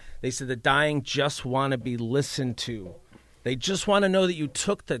dying, they said the dying just want to be listened to. They just want to know that you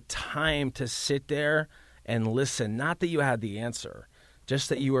took the time to sit there and listen, not that you had the answer. Just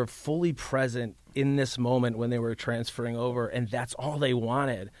that you were fully present in this moment when they were transferring over, and that's all they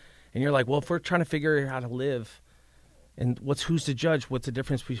wanted. And you're like, well, if we're trying to figure out how to live, and who's to judge? What's the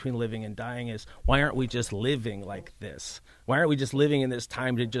difference between living and dying is, why aren't we just living like this? Why aren't we just living in this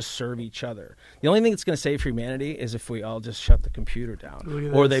time to just serve each other? The only thing that's going to save humanity is if we all just shut the computer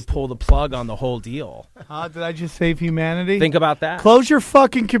down, or they pull the plug on the whole deal. Did I just save humanity? Think about that. Close your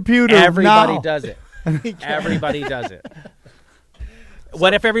fucking computer Everybody now. does it. Everybody does it.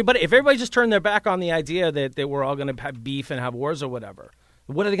 What if everybody just turned their back on the idea that we're all going to have beef and have wars or whatever?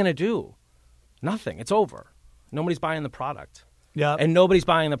 What are they going to do? Nothing. It's over. Nobody's buying the product. Yeah. And nobody's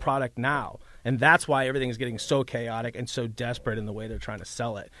buying the product now. And that's why everything is getting so chaotic and so desperate in the way they're trying to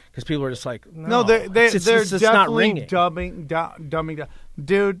sell it. Because people are just like, no, they're it's not definitely ringing. dumbing down.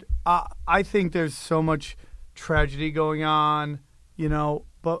 Dude, I think there's so much tragedy going on,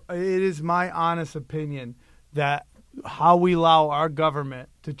 but it is my honest opinion that how we allow our government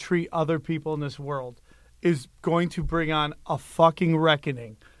to treat other people in this world is going to bring on a fucking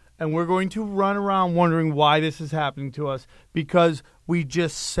reckoning. And we're going to run around wondering why this is happening to us because we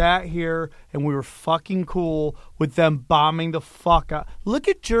just sat here and we were fucking cool with them bombing the fuck out. Look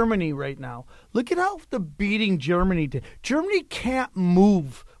at Germany right now. Look at how the beating Germany did. Germany can't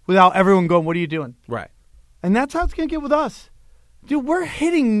move without everyone going, what are you doing? Right. And that's how it's going to get with us. Dude, we're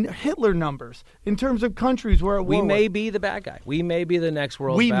hitting Hitler numbers in terms of countries where we may be the bad guy. We may be the next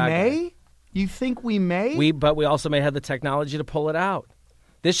world bad guy. We may? You think we may? But we also may have the technology to pull it out.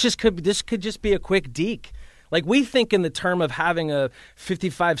 This could just be a quick deke. Like, we think in the term of having a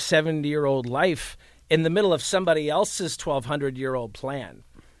 55, 70-year-old life in the middle of somebody else's 1,200-year-old plan.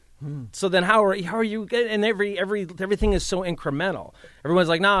 So then how are you? And everything is so incremental. Everyone's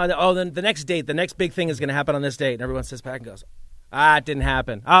like, no, then the next date, the next big thing is going to happen on this date. And everyone sits back and goes, it didn't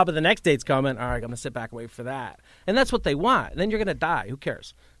happen. But the next date's coming. All right, I'm going to sit back and wait for that. And that's what they want. And then you're going to die. Who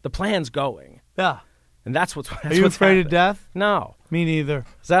cares? The plan's going. Yeah. And that's what's Are you afraid of death? No. Me neither.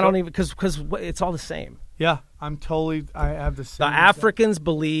 Because it's all the same. Yeah, I have the same. The Africans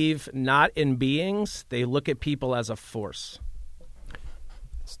believe not in beings. They look at people as a force.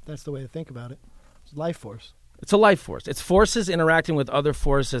 That's the way to think about it. It's life force. It's a life force. It's forces interacting with other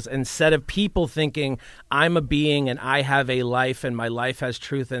forces instead of people thinking, I'm a being and I have a life and my life has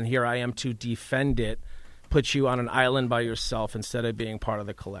truth and here I am to defend it. Put you on an island by yourself instead of being part of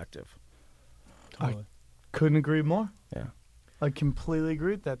the collective. Totally. I couldn't agree more. Yeah. I completely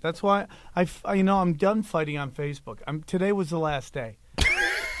agree with that. That's why I'm done fighting on Facebook. Today was the last day.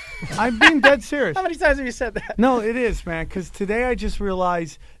 I'm being dead serious. How many times have you said that? No, it is, man, because today I just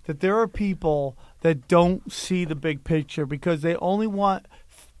realized that there are people that don't see the big picture because they only want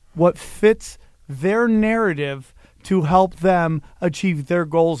what fits their narrative to help them achieve their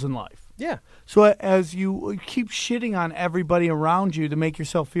goals in life. Yeah. So as you keep shitting on everybody around you to make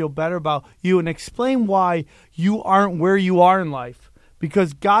yourself feel better about you and explain why you aren't where you are in life,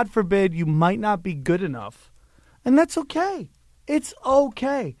 because God forbid you might not be good enough, and that's okay. It's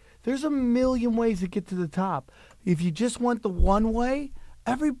okay. There's a million ways to get to the top. If you just went the one way,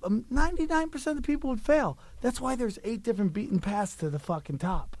 99% of the people would fail. That's why there's 8 different beaten paths to the fucking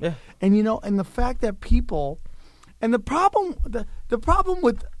top. Yeah. And and the fact that people, and the problem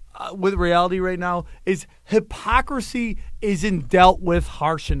with reality right now is hypocrisy isn't dealt with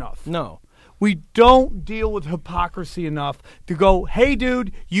harsh enough. No. We don't deal with hypocrisy enough to go, hey,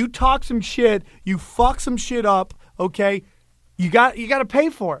 dude, you talk some shit, you fuck some shit up, okay? You got to pay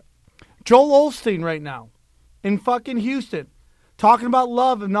for it. Joel Osteen right now in fucking Houston talking about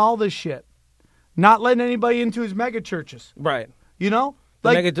love and all this shit. Not letting anybody into his mega churches. Right. The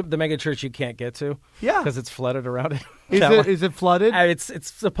mega church you can't get to. Yeah. Because it's flooded around it. Is it flooded?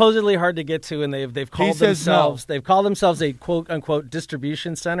 It's supposedly hard to get to, and they've called themselves a quote unquote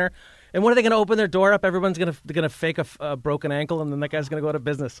distribution center. And when are they going to open their door up? Everyone's going to fake a broken ankle, and then that guy's going to go out of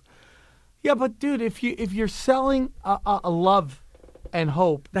business. Yeah, but dude, if you're selling a love and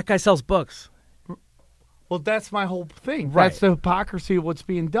hope, that guy sells books. Well, that's my whole thing. Right. That's the hypocrisy of what's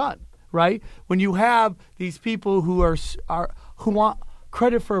being done, right? When you have these people who want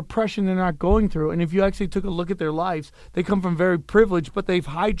credit for oppression they're not going through, and if you actually took a look at their lives, they come from very privileged, but they've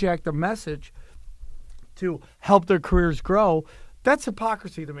hijacked a message to help their careers grow. That's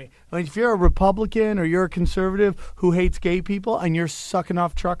hypocrisy to me. I mean, if you're a Republican or you're a conservative who hates gay people and you're sucking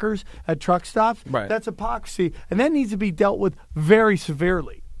off truckers at truck stops, right. That's hypocrisy. And that needs to be dealt with very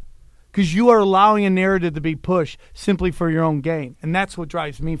severely because you are allowing a narrative to be pushed simply for your own gain. And that's what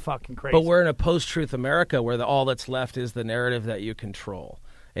drives me fucking crazy. But we're in a post-truth America where all that's left is the narrative that you control.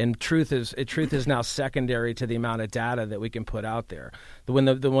 And truth is now secondary to the amount of data that we can put out there. When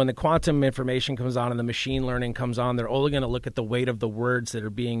the quantum information comes on and the machine learning comes on, they're only going to look at the weight of the words that are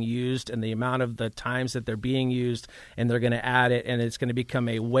being used and the amount of the times that they're being used, and they're going to add it, and it's going to become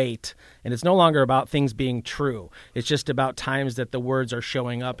a weight. And it's no longer about things being true. It's just about times that the words are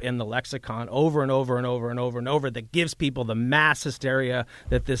showing up in the lexicon over and over and over and over and over that gives people the mass hysteria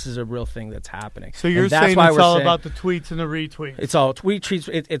that this is a real thing that's happening. So you're saying it's all about the tweets and the retweets. It's all tweet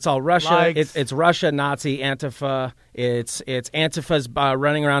tweets. It's all Russia. Likes. It's Russia, Nazi, Antifa. It's Antifa's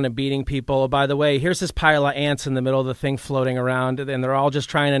running around and beating people. Oh, by the way, here's this pile of ants in the middle of the thing floating around, and they're all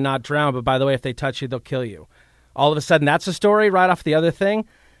just trying to not drown. But by the way, if they touch you, they'll kill you. All of a sudden, that's a story right off the other thing.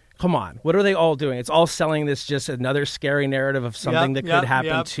 Come on, what are they all doing? It's all selling this just another scary narrative of something that could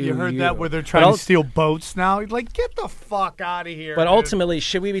happen to you. You heard that where they're trying to steal boats now? Like, get the fuck out of here. But dude. Ultimately,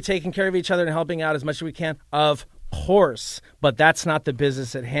 should we be taking care of each other and helping out as much as we can? Of course, but that's not the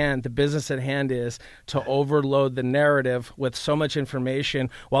business at hand. The business at hand is to overload the narrative with so much information,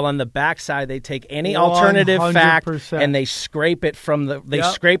 while on the backside they take any alternative 100%. Fact and they scrape it from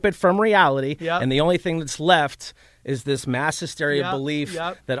scrape it from reality, and the only thing that's left is this mass hysteria belief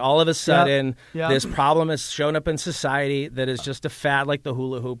that all of a sudden this problem has shown up in society that is just a fad like the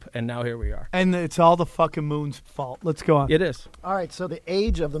hula hoop, and now here we are. And it's all the fucking moon's fault. Let's go on. It is. All right, so the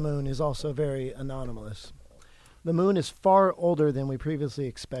age of the moon is also very anomalous. The moon is far older than we previously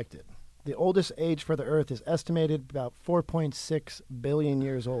expected. The oldest age for the Earth is estimated about 4.6 billion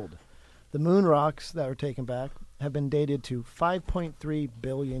years old. The moon rocks that were taken back have been dated to 5.3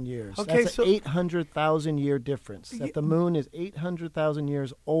 billion years. Okay, That's an 800,000 year difference. That the moon is 800,000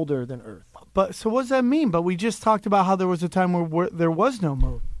 years older than Earth. But so what does that mean? But we just talked about how there was a time where there was no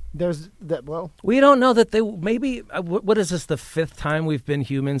moon. There's that. Well, we don't know that they maybe. What is this? The 5th time we've been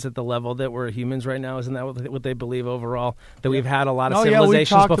humans at the level that we're humans right now? Isn't that what they believe overall? That we've had a lot of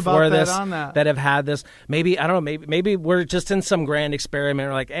civilizations before this that have had this. Maybe I don't know. Maybe we're just in some grand experiment.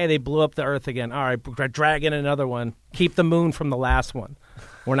 We're like, hey, they blew up the Earth again. All right, drag in another one. Keep the moon from the last one.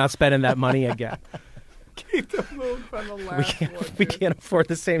 We're not spending that money again. Keep the moon from the last one. We can't afford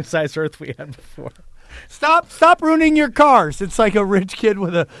the same size Earth we had before. Stop ruining your cars. It's like a rich kid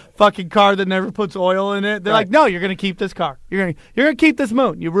with a fucking car that never puts oil in it. They're like, no, you're going to keep this car. You're going to keep this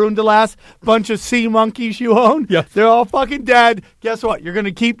moon. You ruined the last bunch of sea monkeys you own. Yeah. They're all fucking dead. Guess what? You're going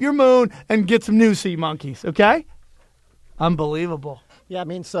to keep your moon and get some new sea monkeys, okay? Unbelievable. yeah, I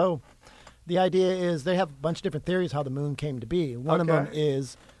mean, so the idea is they have a bunch of different theories how the moon came to be. One of them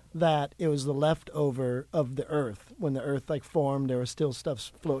is that it was the leftover of the Earth. When the Earth formed, there was still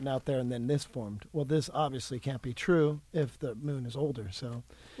stuff floating out there, and then this formed. Well, this obviously can't be true if the moon is older. So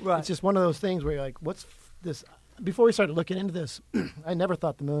it's just one of those things where you're like, what's this? Before we started looking into this, I never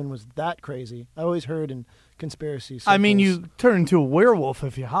thought the moon was that crazy. I always heard in conspiracy circles. I mean, you turn into a werewolf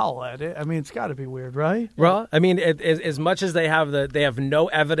if you howl at it. I mean, it's got to be weird, right? Well, I mean, as much as they have no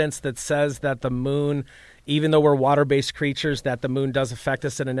evidence that says that the moon even though we're water-based creatures, that the moon does affect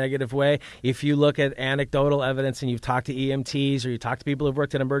us in a negative way. If you look at anecdotal evidence and you've talked to EMTs or you talk to people who've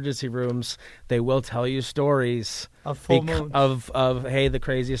worked in emergency rooms, they will tell you stories Of full moons. of hey, the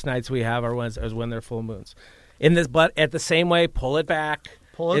craziest nights we have are when they're full moons. But at the same way, pull it back.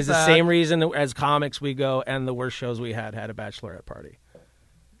 Is the same reason as comics we go and the worst shows we had a bachelorette party.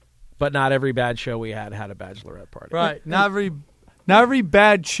 But not every bad show we had a bachelorette party. Right. Not every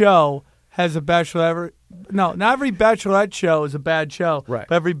bad show has a bachelorette. No, not every bachelorette show is a bad show. Right.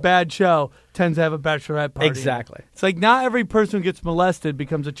 But every bad show tends to have a bachelorette party. Exactly. It's like not every person who gets molested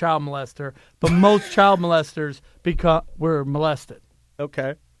becomes a child molester, but most child molesters were molested.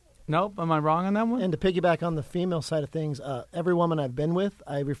 Okay. Nope. Am I wrong on that one? And to piggyback on the female side of things, every woman I've been with,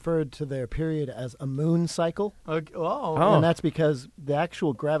 I referred to their period as a moon cycle. Okay. And that's because the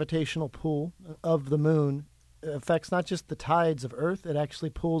actual gravitational pull of the moon affects not just the tides of Earth, it actually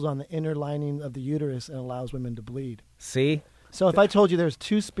pulls on the inner lining of the uterus and allows women to bleed. See? So if I told you there's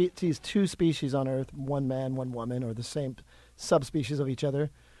two species on Earth, one man, one woman, or the same subspecies of each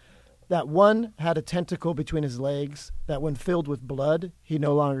other, that one had a tentacle between his legs that when filled with blood, he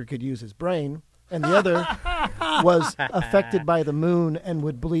no longer could use his brain, and the other was affected by the moon and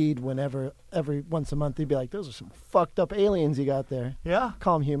would bleed every once a month. He'd be like, those are some fucked up aliens you got there. Yeah.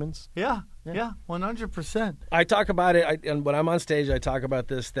 Call them humans. Yeah. 100%. I talk about it, and when I'm on stage, I talk about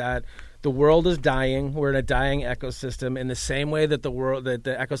this, that the world is dying. We're in a dying ecosystem in the same way that the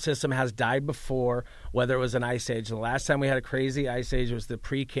ecosystem has died before, whether it was an ice age. The last time we had a crazy ice age was the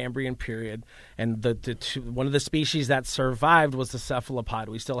Precambrian period, and one of the species that survived was the cephalopod.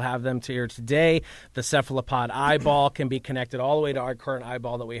 We still have them here today. The cephalopod eyeball can be connected all the way to our current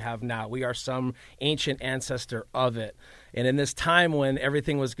eyeball that we have now. We are some ancient ancestor of it. And in this time when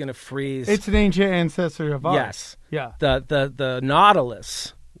everything was going to freeze, It's an ancient ancestor of ours. yes, Yeah. the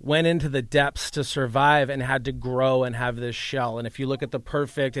Nautilus went into the depths to survive and had to grow and have this shell. And if you look at the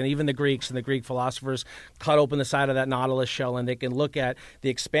perfect, and even the Greeks and the Greek philosophers cut open the side of that Nautilus shell, and they can look at the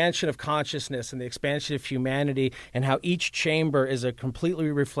expansion of consciousness and the expansion of humanity and how each chamber is a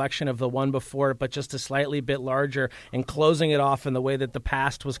completely reflection of the one before it, but just a slightly bit larger, and closing it off in the way that the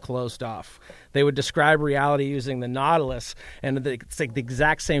past was closed off. They would describe reality using the Nautilus, and it's like the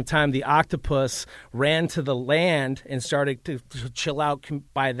exact same time the octopus ran to the land and started to chill out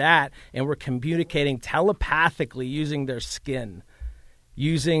by that, and were communicating telepathically using their skin,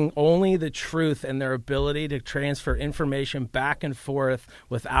 using only the truth and their ability to transfer information back and forth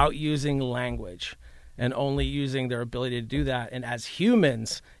without using language, and only using their ability to do that. And as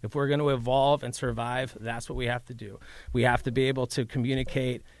humans, if we're going to evolve and survive, that's what we have to do. We have to be able to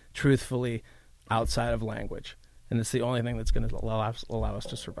communicate truthfully outside of language, and it's the only thing that's going to allow us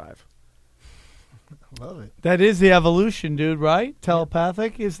to survive. Love it. That is the evolution, dude, right?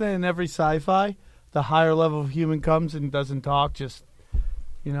 Telepathic, isn't it in every sci-fi? The higher level of human comes and doesn't talk, just,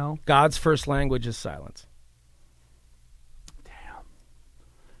 God's first language is silence. Damn,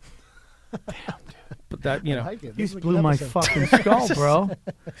 dude. But that, I like it. You This is just a blew good my episode. fucking skull, bro.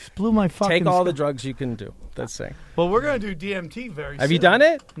 Just blew my fucking take all skull. the drugs you can do. That's saying. Well, we're going to do DMT very soon. Have you done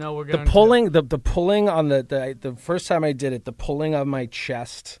it? No, we're The going to. pulling on the first time I did it, the pulling of my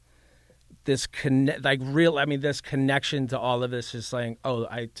chest, this this connection to all of this is saying,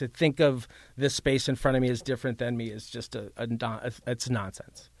 to think of this space in front of me as different than me is just it's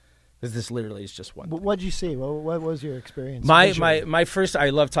nonsense. Because this literally is just one. What did you see? What was your experience? My first,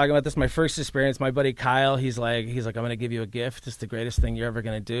 I love talking about this. My first experience, my buddy Kyle, he's like, I'm going to give you a gift. It's the greatest thing you're ever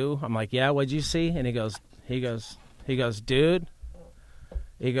going to do. I'm like, yeah, what'd you see? And he goes, dude.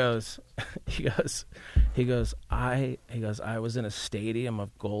 He goes, I was in a stadium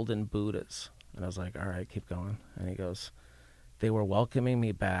of golden Buddhas. And I was like, all right, keep going. And he goes, they were welcoming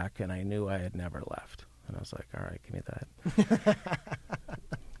me back, and I knew I had never left. And I was like, all right, give me that.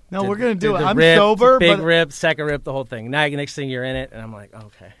 No, we're going to do it. the I'm rip, sober, big but rip, second rip, the whole thing. Now, next thing you're in it, and I'm like,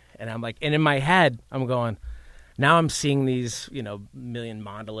 okay. And I'm like, and in my head, I'm going, now I'm seeing these, million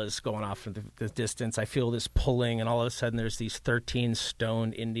mandalas going off in the distance. I feel this pulling, and all of a sudden there's these 13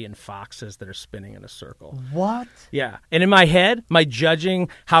 stone Indian foxes that are spinning in a circle. what? Yeah. And in my head, my judging,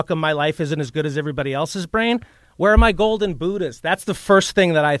 how come my life isn't as good as everybody else's brain? Where are my golden Buddhas? That's the first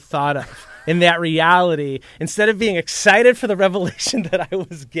thing that I thought of in that reality. Instead of being excited for the revelation that I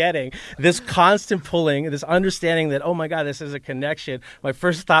was getting, this constant pulling, this understanding that, oh my God, this is a connection. My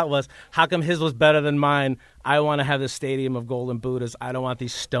first thought was, how come his was better than mine? I want to have the stadium of golden Buddhas. I don't want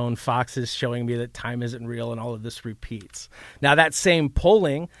these stone foxes showing me that time isn't real and all of this repeats. Now, that same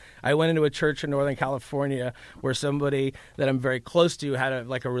polling, I went into a church in Northern California where somebody that I'm very close to had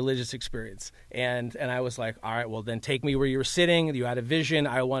a religious experience. And I was like, all right, well, then take me where you were sitting. You had a vision.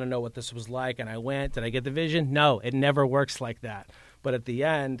 I want to know what this was like. And I went. Did I get the vision? No, it never works like that. But at the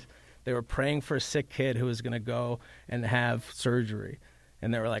end, they were praying for a sick kid who was going to go and have surgery.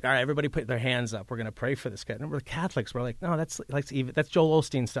 And they were like, all right, everybody put their hands up. We're going to pray for this kid. And we're Catholics. We're like, no, that's Joel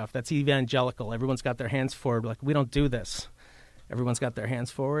Osteen stuff. That's evangelical. Everyone's got their hands forward. We're like, we don't do this. Everyone's got their hands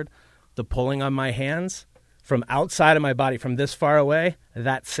forward. The pulling on my hands from outside of my body, from this far away,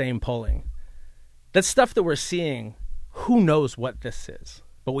 that same pulling. That's stuff that we're seeing. Who knows what this is?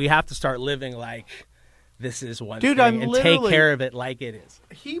 But we have to start living like this is one thing and take care of it like it is.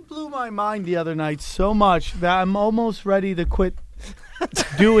 He blew my mind the other night so much that I'm almost ready to quit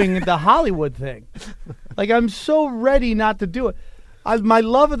doing the Hollywood thing. Like, I'm so ready not to do it. My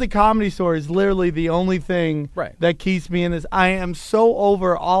love of the Comedy Store is literally the only thing that keeps me in this. I am so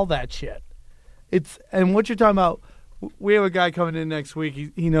over all that shit. And what you're talking about, we have a guy coming in next week.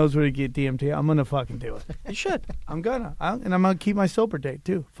 He knows where to get DMT. I'm going to fucking do it. You should. I'm going to. And I'm going to keep my sober date,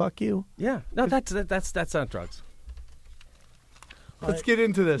 too. Fuck you. Yeah. No, that's not drugs. Let's get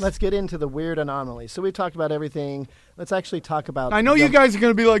into this. Let's get into the weird anomalies. So we talked about everything. Let's actually talk about... I know you guys are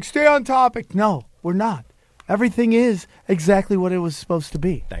going to be like, stay on topic. No, we're not. Everything is exactly what it was supposed to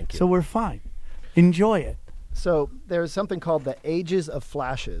be. Thank you. So we're fine. Enjoy it. So there's something called the Ages of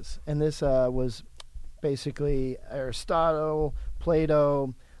Flashes. And this was basically Aristotle,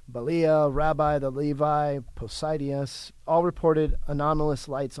 Plato, Balia, Rabbi the Levi, Posidonius, all reported anomalous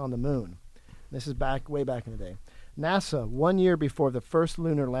lights on the moon. This is way back in the day. NASA, 1 year before the first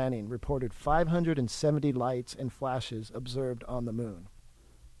lunar landing, reported 570 lights and flashes observed on the moon.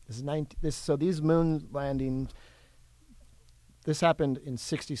 So these moon landings, this happened in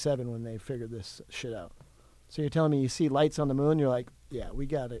 1967 when they figured this shit out. So you're telling me you see lights on the moon, you're like, yeah, we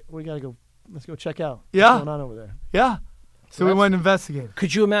got it. We got to go. Let's go check out what's going on over there. Yeah. So we went and investigated.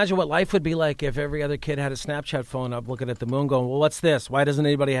 Could you imagine what life would be like if every other kid had a Snapchat phone up looking at the moon going, well, what's this? Why doesn't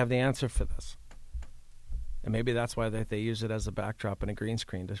anybody have the answer for this? And maybe that's why they use it as a backdrop and a green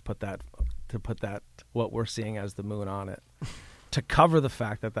screen to put that what we're seeing as the moon on it, to cover the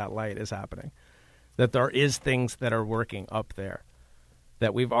fact that light is happening, that there is things that are working up there,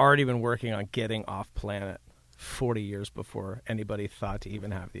 that we've already been working on getting off planet 40 years before anybody thought to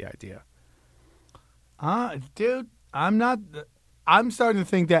even have the idea. Dude, I'm starting to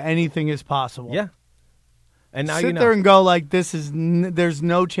think that anything is possible. Yeah. And now sit there and go like, there's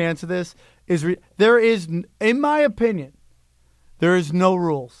no chance of this. There is, in my opinion, there is no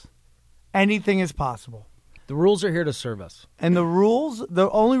rules. Anything is possible. The rules are here to serve us. And the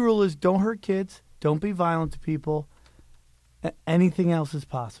only rule is don't hurt kids, don't be violent to people. Anything else is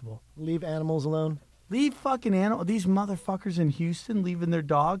possible. Leave animals alone. Leave fucking animals. These motherfuckers in Houston leaving their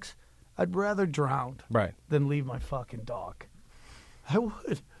dogs. I'd rather drown than leave my fucking dog. I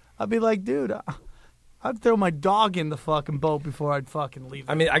would. I'd be like, dude, I'd throw my dog in the fucking boat before I'd fucking leave.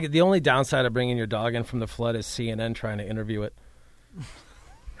 I mean, the only downside of bringing your dog in from the flood is CNN trying to interview it.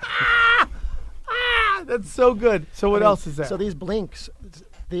 That's so good. So what else is there? So these blinks,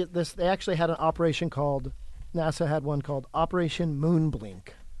 they actually had an operation called, NASA had one called Operation Moon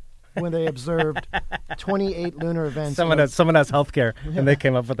Blink, when they observed 28 lunar events. Someone has healthcare, and they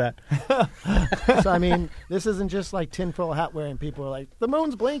came up with that. So, I mean, this isn't just like tinfoil hat wearing. People are like, the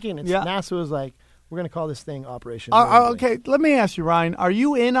moon's blinking. NASA was like, we're going to call this thing Operation Moon Blink. Okay, let me ask you, Ryan. Are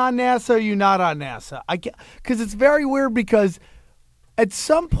you in on NASA or are you not on NASA? Because it's very weird because at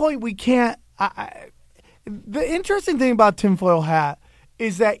some point we can't... the interesting thing about tinfoil hat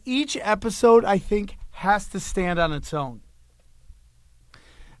is that each episode, I think, has to stand on its own.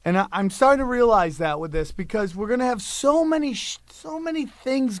 And I'm starting to realize that with this because we're going to have so many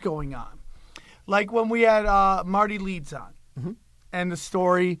things going on. Like when we had Marty Leeds on and the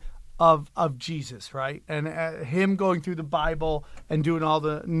story of Jesus, right? And him going through the Bible and doing all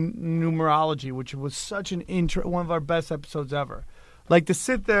the numerology, which was such one of our best episodes ever. Like to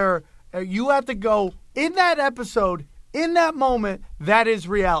sit there, you have to go in that episode, in that moment, that is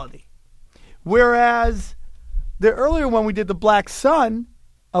reality. Whereas the earlier one we did the Black Sun,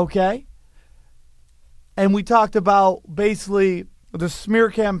 okay, and we talked about basically the smear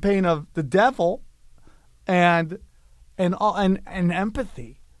campaign of the devil and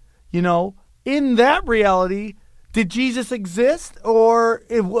empathy. You know, in that reality, did Jesus exist or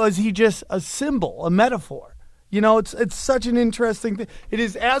was he just a symbol, a metaphor? You know, it's such an interesting thing. It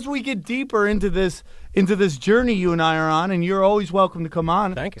is as we get deeper into this journey you and I are on, and you're always welcome to come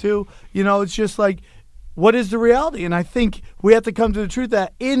on. Thank you. Too. You know, it's just like what is the reality? And I think we have to come to the truth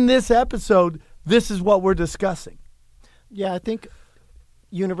that in this episode, this is what we're discussing. Yeah, I think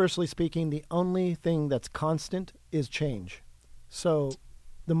universally speaking, the only thing that's constant is change. So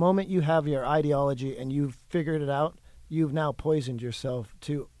the moment you have your ideology and you've figured it out, you've now poisoned yourself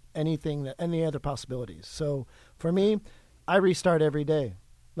to any other possibilities. So for me, I restart every day.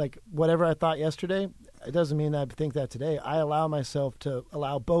 Like whatever I thought yesterday, it doesn't mean that I think that today. I allow myself to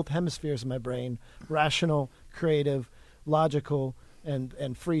allow both hemispheres of my brain, rational, creative, logical,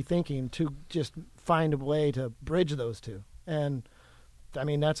 and free thinking, to just find a way to bridge those two. And I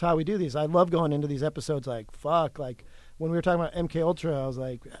mean, that's how we do these. I love going into these episodes like, fuck, like when we were talking about MK Ultra, I was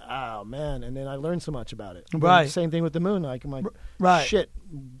like, oh man, and then I learned so much about it. Right. Same thing with the moon. Like, I'm like, right. Shit,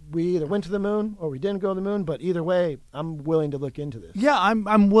 we either went to the moon or we didn't go to the moon, but either way, I'm willing to look into this. Yeah,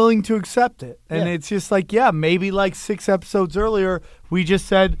 I'm willing to accept it. And Yeah. it's just like, yeah, maybe like 6 episodes earlier, we just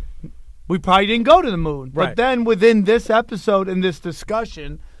said we probably didn't go to the moon. Right. But then within this episode and this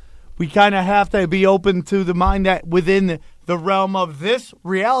discussion, we kind of have to be open to the mind that within the realm of this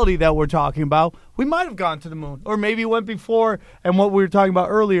reality that we're talking about, we might have gone to the moon. Or maybe it went before, and what we were talking about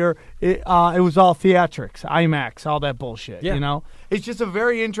earlier, it was all theatrics, IMAX, all that bullshit, Yeah. you know? It's just a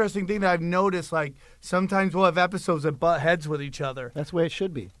very interesting thing that I've noticed, like, sometimes we'll have episodes that butt heads with each other. That's the way it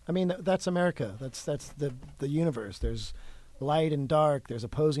should be. I mean, that's America. That's the universe. There's light and dark. There's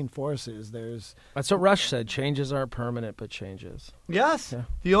opposing forces. That's what Rush said. Changes aren't permanent, but changes. Yes. Yeah.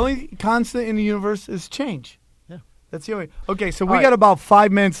 The only constant in the universe is change. Yeah. That's the only. Okay, so All we right. got about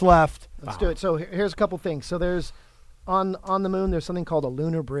 5 minutes left. Let's do it. So here's a couple things. So there's on the moon. There's something called a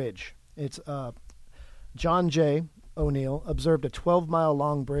lunar bridge. It's John J. O'Neill observed a 12-mile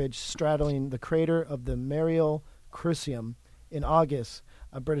long bridge straddling the crater of the Mariel Crucium in August.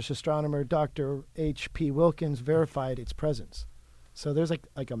 A British astronomer, Dr. H.P. Wilkins, verified its presence. So there's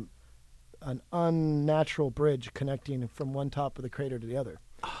like an unnatural bridge connecting from one top of the crater to the other.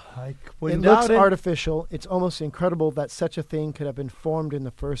 Like, It looks artificial. It's almost incredible that such a thing could have been formed in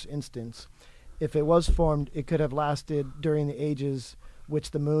the first instance. If it was formed, it could have lasted during the ages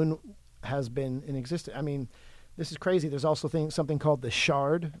which the moon has been in existence. I mean, this is crazy. There's also something called the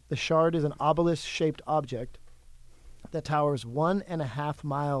Shard. The Shard is an obelisk-shaped object that towers 1.5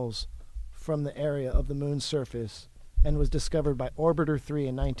 miles from the area of the moon's surface and was discovered by Orbiter 3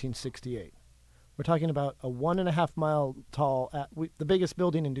 in 1968. We're talking about a 1.5 mile tall. The biggest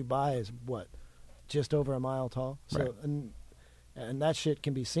building in Dubai is what, just over a mile tall. So Right. and that shit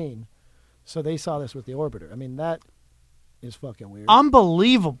can be seen. So they saw this with the orbiter. I mean, that is fucking weird.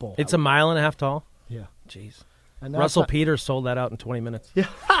 Unbelievable. It's 1.5 miles tall? Yeah, Jeez. and that's Russell not, Peters sold that out in 20 minutes. and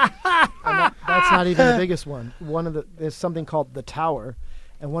that's not even the biggest one. There's something called the Tower,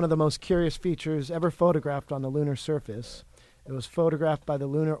 and one of the most curious features ever photographed on the lunar surface. It was photographed by the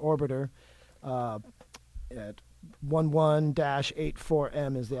lunar orbiter at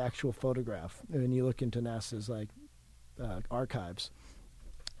 11-84M is the actual photograph. When you look into NASA's archives,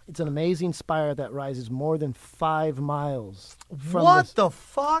 it's an amazing spire that rises more than 5 miles from What this, the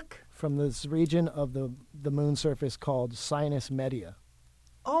fuck? from this region of the moon surface called Sinus Media.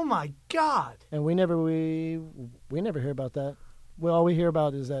 Oh my God. And we never hear about that. Well, all we hear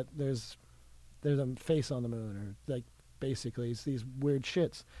about is that there's a face on the moon, or like basically it's these weird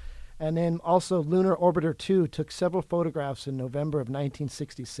shits. And then also Lunar Orbiter 2 took several photographs in November of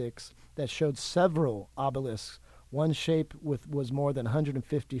 1966 that showed several obelisks. One shape was more than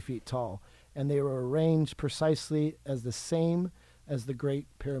 150 feet tall, and they were arranged precisely as the same as the Great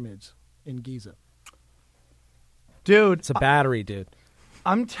Pyramids in Giza. Dude, It's a battery, dude.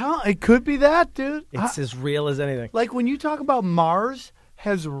 I'm telling it could be that, dude. It's as real as anything. Like when you talk about Mars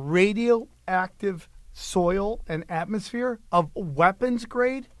has radioactive soil and atmosphere of weapons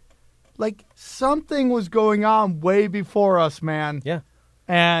grade, like something was going on way before us, man. Yeah.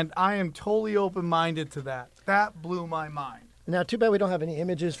 And I am totally open-minded to that. That blew my mind. Now, too bad we don't have any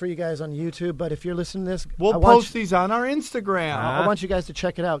images for you guys on YouTube, but if you're listening to this, We'll I want post these on our Instagram. I want you guys to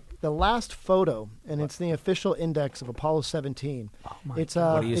check it out. The last photo, and it's the official index of Apollo 17. Oh my it's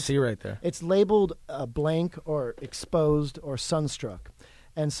What do you it's, see right there? It's labeled blank or exposed or sunstruck,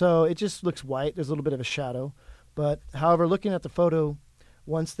 and so it just looks white. There's a little bit of a shadow, but however, looking at the photo,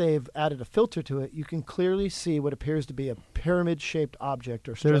 once they've added a filter to it, you can clearly see what appears to be a pyramid-shaped object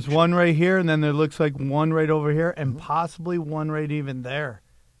or structure. There's one right here, and then there looks like one right over here, and possibly one right even there.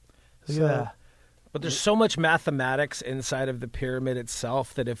 Look So- at that. But there's so much mathematics inside of the pyramid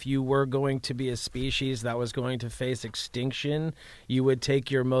itself that if you were going to be a species that was going to face extinction, you would take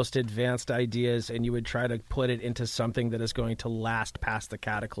your most advanced ideas and you would try to put it into something that is going to last past the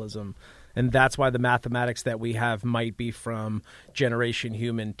cataclysm. And that's why the mathematics that we have might be from Generation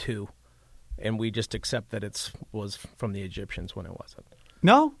Human 2. and we just accept that it was from the Egyptians when it wasn't.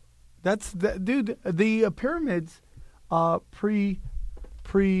 No, dude. The pyramids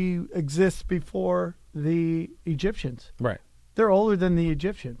pre-exist before the Egyptians. Right. They're older than the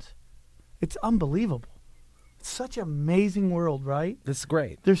Egyptians. It's unbelievable. It's such an amazing world, right? This is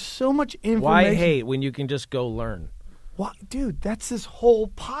great. There's so much information. Why hate when you can just go learn? Why, dude? That's this whole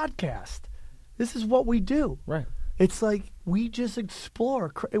podcast. This is what we do. Right. It's like we just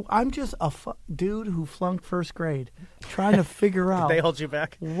explore. I'm just a dude who flunked first grade, trying to figure out. They hold you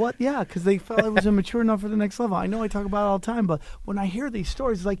back? What? Yeah, because they felt I was immature enough for the next level. I know I talk about it all the time, but when I hear these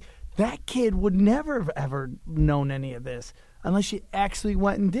stories, it's like that kid would never have ever known any of this unless she actually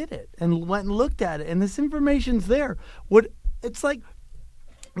went and did it and went and looked at it. And this information's there. It's like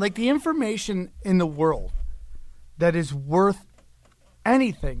the information in the world that is worth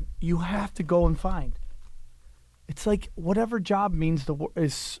anything, you have to go and find. It's like whatever job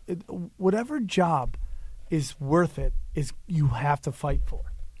whatever job is worth it is you have to fight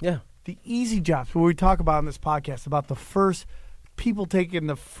for. Yeah. The easy jobs, what we talk about on this podcast, about the first people taking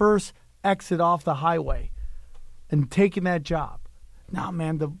the first exit off the highway and taking that job. Nah,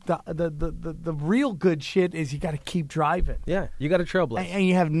 man, the real good shit is you got to keep driving. Yeah, you got to trailblaze. And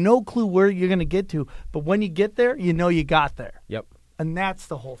you have no clue where you're going to get to, but when you get there, you know you got there. Yep. And that's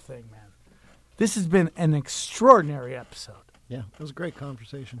the whole thing, man. This has been an extraordinary episode. Yeah, it was a great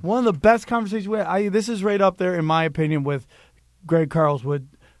conversation. One of the best conversations we had. This is right up there, in my opinion, with Greg Carlswood,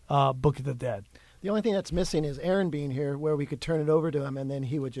 Book of the Dead. The only thing that's missing is Aaron being here, where we could turn it over to him, and then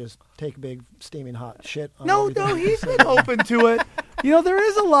he would just take a big steaming hot shit. No, he's been open to it. There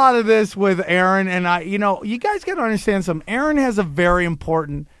is a lot of this with Aaron, and you guys got to understand something. Aaron has a very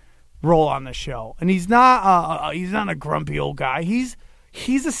important role on the show, and he's not a grumpy old guy.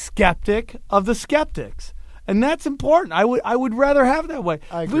 He's a skeptic of the skeptics, and that's important. I would rather have it that way.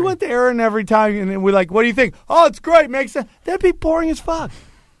 If we went to Aaron every time and we're like, "What do you think?" "Oh, it's great, makes sense." That'd be boring as fuck.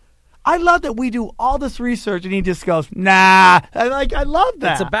 I love that we do all this research and he just goes, "Nah." I love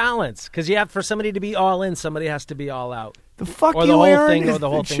that. It's a balance because for somebody to be all in, somebody has to be all out. The fuck or you, the whole Aaron. Thing, or the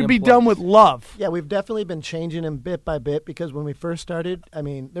whole it thing should be implodes. done with love. Yeah, we've definitely been changing him bit by bit because when we first started,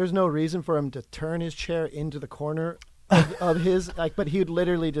 there's no reason for him to turn his chair into the corner of his, but he would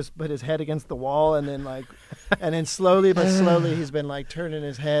literally just put his head against the wall and then slowly but slowly he's been turning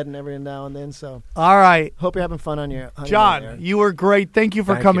his head and every now and then. So all right, hope you're having fun on your honeymoon, John. Aaron. You were great. Thank you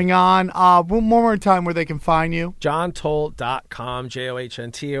for coming on. One more time where they can find you. JohnTole.com,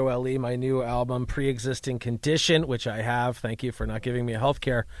 JohnTole. My new album, Pre-Existing Condition, which I have. Thank you for not giving me health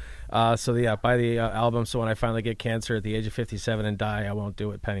care. Buy the album so when I finally get cancer at the age of 57 and die, I won't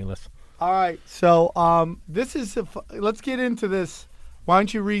do it penniless. All right, so this is let's get into this. Why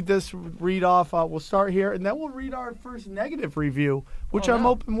don't you read off? We'll start here, and then we'll read our first negative review, which I'm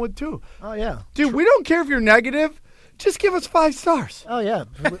open with too. Oh yeah, dude, we don't care if you're negative. Just give us 5 stars. Oh yeah,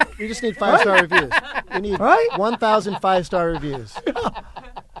 we just need 5-star reviews. We need 1,000 5-star reviews.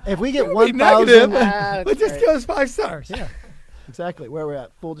 If we get 1,000, but just give us 5 stars. Yeah, exactly. Where we're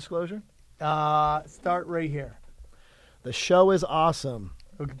at. Full disclosure. Start right here. The show is awesome.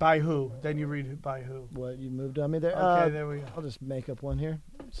 By who? Then you read it by who. What, you moved on me there? Okay, there we go. I'll just make up one here.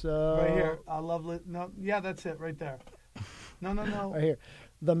 So right here. I love it. No, yeah, that's it right there. No. Right here.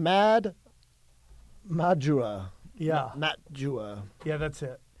 The Mad Majua. Yeah. Matjua. Yeah, that's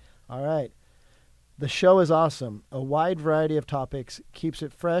it. All right. The show is awesome. A wide variety of topics. Keeps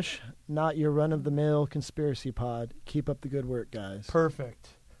it fresh. Not your run-of-the-mill conspiracy pod. Keep up the good work, guys. Perfect.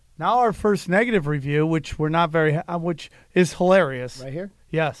 Now our first negative review, which we're not which is hilarious. Right here?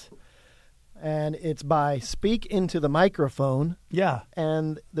 Yes. And it's by Speak Into the Microphone. Yeah.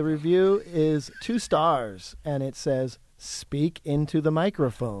 And the review is 2 stars. And it says, Speak Into the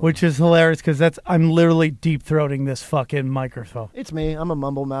Microphone. Which is hilarious because I'm literally deep-throating this fucking microphone. It's me. I'm a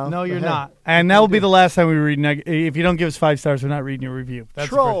mumble mouth. No, you're not. And that will be the last time we read if you don't give us 5 stars, we're not reading your review. That's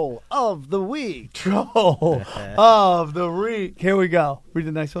Troll of the Week. Troll of the Week. Here we go. Read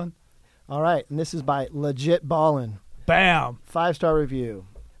the next one. All right. And this is by Legit Ballin. Bam. 5-star review.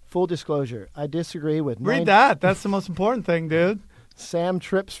 Full disclosure. I disagree with... Read that. That's the most important thing, dude. Sam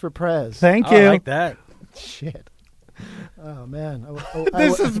trips for Prez. Thank you. I like that. Shit. Oh, man.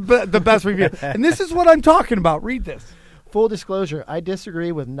 This is the best review. And this is what I'm talking about. Read this. Full disclosure, I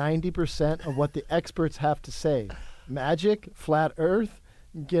disagree with 90% of what the experts have to say. Magic, flat earth,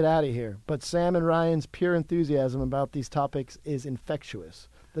 get out of here. But Sam and Ryan's pure enthusiasm about these topics is infectious.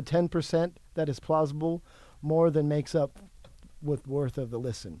 The 10% that is plausible more than makes up with worth of the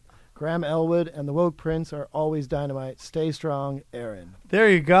listen. Graham Elwood and the Woke Prince are always dynamite. Stay strong, Aaron. There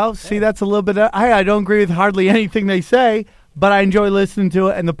you go. See, that's a little bit... I don't agree with hardly anything they say, but I enjoy listening to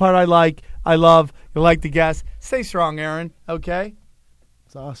it. And the part I love. You'll like the guest. Stay strong, Aaron. Okay?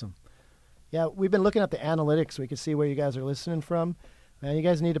 It's awesome. Yeah, we've been looking at the analytics. We can see where you guys are listening from. Man, you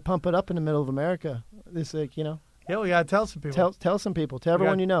guys need to pump it up in the middle of America. This, Yeah, we got to tell some people. Tell some people. Tell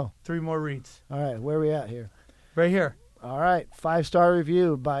everyone you know. 3 more reads. All right, where are we at here? Right here. All right, 5-star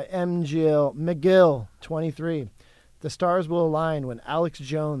review by MGill 23. The stars will align when Alex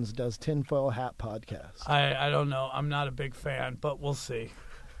Jones does Tinfoil Hat podcast. I don't know. I'm not a big fan, but we'll see.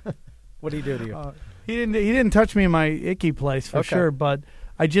 What do you do to you? He didn't touch me in my icky place for Okay. sure, but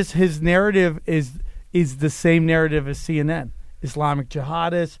his narrative is the same narrative as CNN. Islamic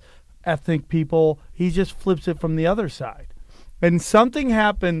jihadists, ethnic people. He just flips it from the other side. And something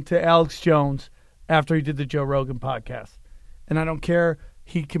happened to Alex Jones after he did the Joe Rogan podcast. And I don't care.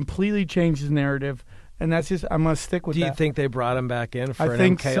 He completely changed his narrative. And that's just, I'm going to stick with that. Do you think they brought him back in for I an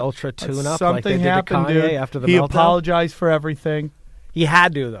think MK Ultra tune-up something like they did happened, to Kanye dude. after the He meltdown? apologized for everything. He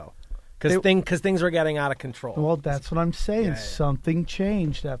had to, though, because things were getting out of control. Well, that's what I'm saying. Yeah. Something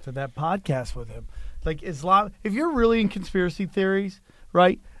changed after that podcast with him. Like Islam, if you're really in conspiracy theories,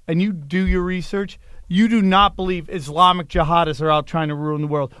 right, and you do your research, you do not believe Islamic jihadists are out trying to ruin the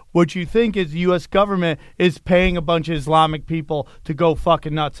world. What you think is the U.S. government is paying a bunch of Islamic people to go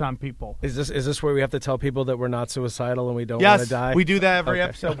fucking nuts on people. Is this where we have to tell people that we're not suicidal and we don't want to Yes, die? we do that every Okay.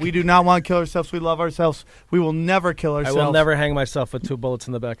 episode. We do not want to kill ourselves. We love ourselves. We will never kill I ourselves. will never hang myself with 2 bullets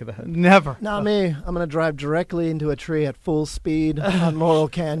in the back of the head. Never. Not me. I'm going to drive directly into a tree at full speed on Laurel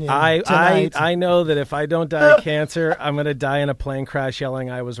Canyon I tonight. know that if I don't die of cancer, I'm going to die in a plane crash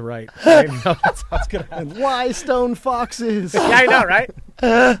yelling I was right. I know that's how it's going to happen. Why stone foxes? Yeah, I know, right?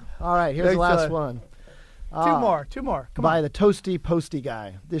 All right, here's Thanks, the last Tyler. one. Two more. Come By on. the Toasty Posty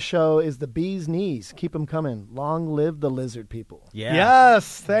guy. This show is the bee's knees. Keep them coming. Long live the lizard people. Yeah.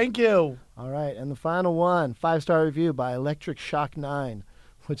 Yes, thank you. All right, and the final one, 5-star review by Electric Shock 9,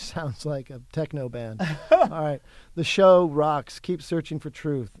 which sounds like a techno band. All right, the show rocks. Keep searching for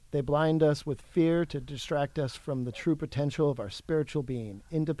truth. They blind us with fear to distract us from the true potential of our spiritual being.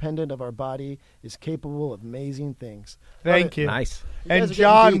 Independent of our body, is capable of amazing things. Thank you. Nice. guys And are getting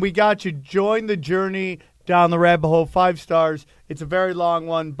John, deep. we got you. Join the journey down the rabbit hole. 5 stars. It's a very long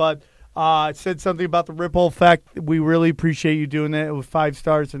one, but it said something about the ripple effect. We really appreciate you doing that with 5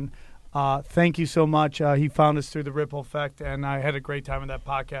 stars, and thank you so much. He found us through the ripple effect, and I had a great time with that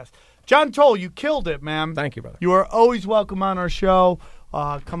podcast. John Toll, you killed it, man. Thank you, brother. You are always welcome on our show.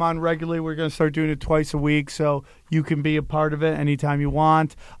 Come on regularly. We're going to start doing it twice a week, so you can be a part of it anytime you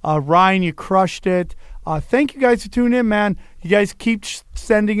want. Ryan, you crushed it. Thank you guys for tuning in, man. You guys keep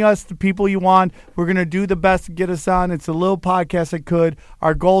sending us the people you want. We're going to do the best to get us on. It's a little podcast that could.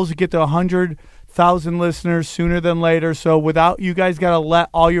 Our goal is to get to 100,000 listeners sooner than later. So without you guys got to let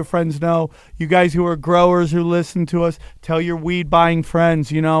all your friends know. You guys who are growers who listen to us, tell your weed buying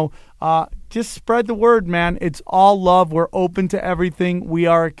friends, just spread the word, man. It's all love. We're open to everything. We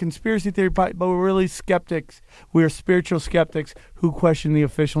are a conspiracy theory, but we're really skeptics. We are spiritual skeptics who question the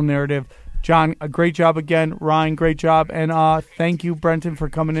official narrative. John, a great job again. Ryan, great job. And thank you, Brenton, for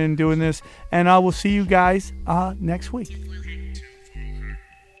coming in and doing this. And we'll see you guys next week.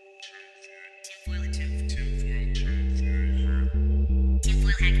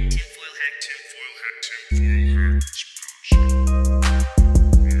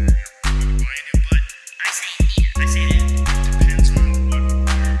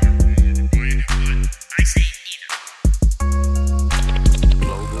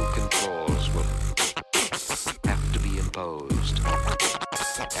 Global controls will have to be imposed,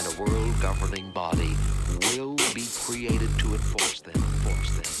 and a world governing body will be created to enforce them.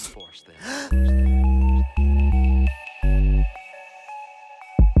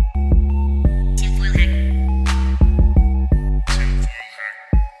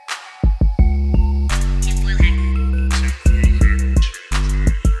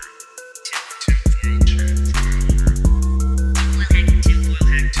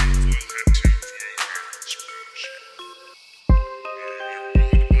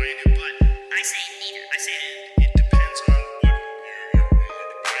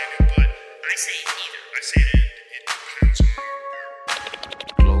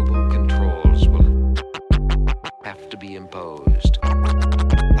 Global controls will have to be imposed,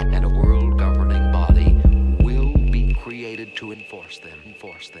 and a world governing body will be created to enforce them.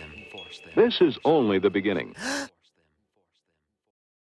 This is only the beginning.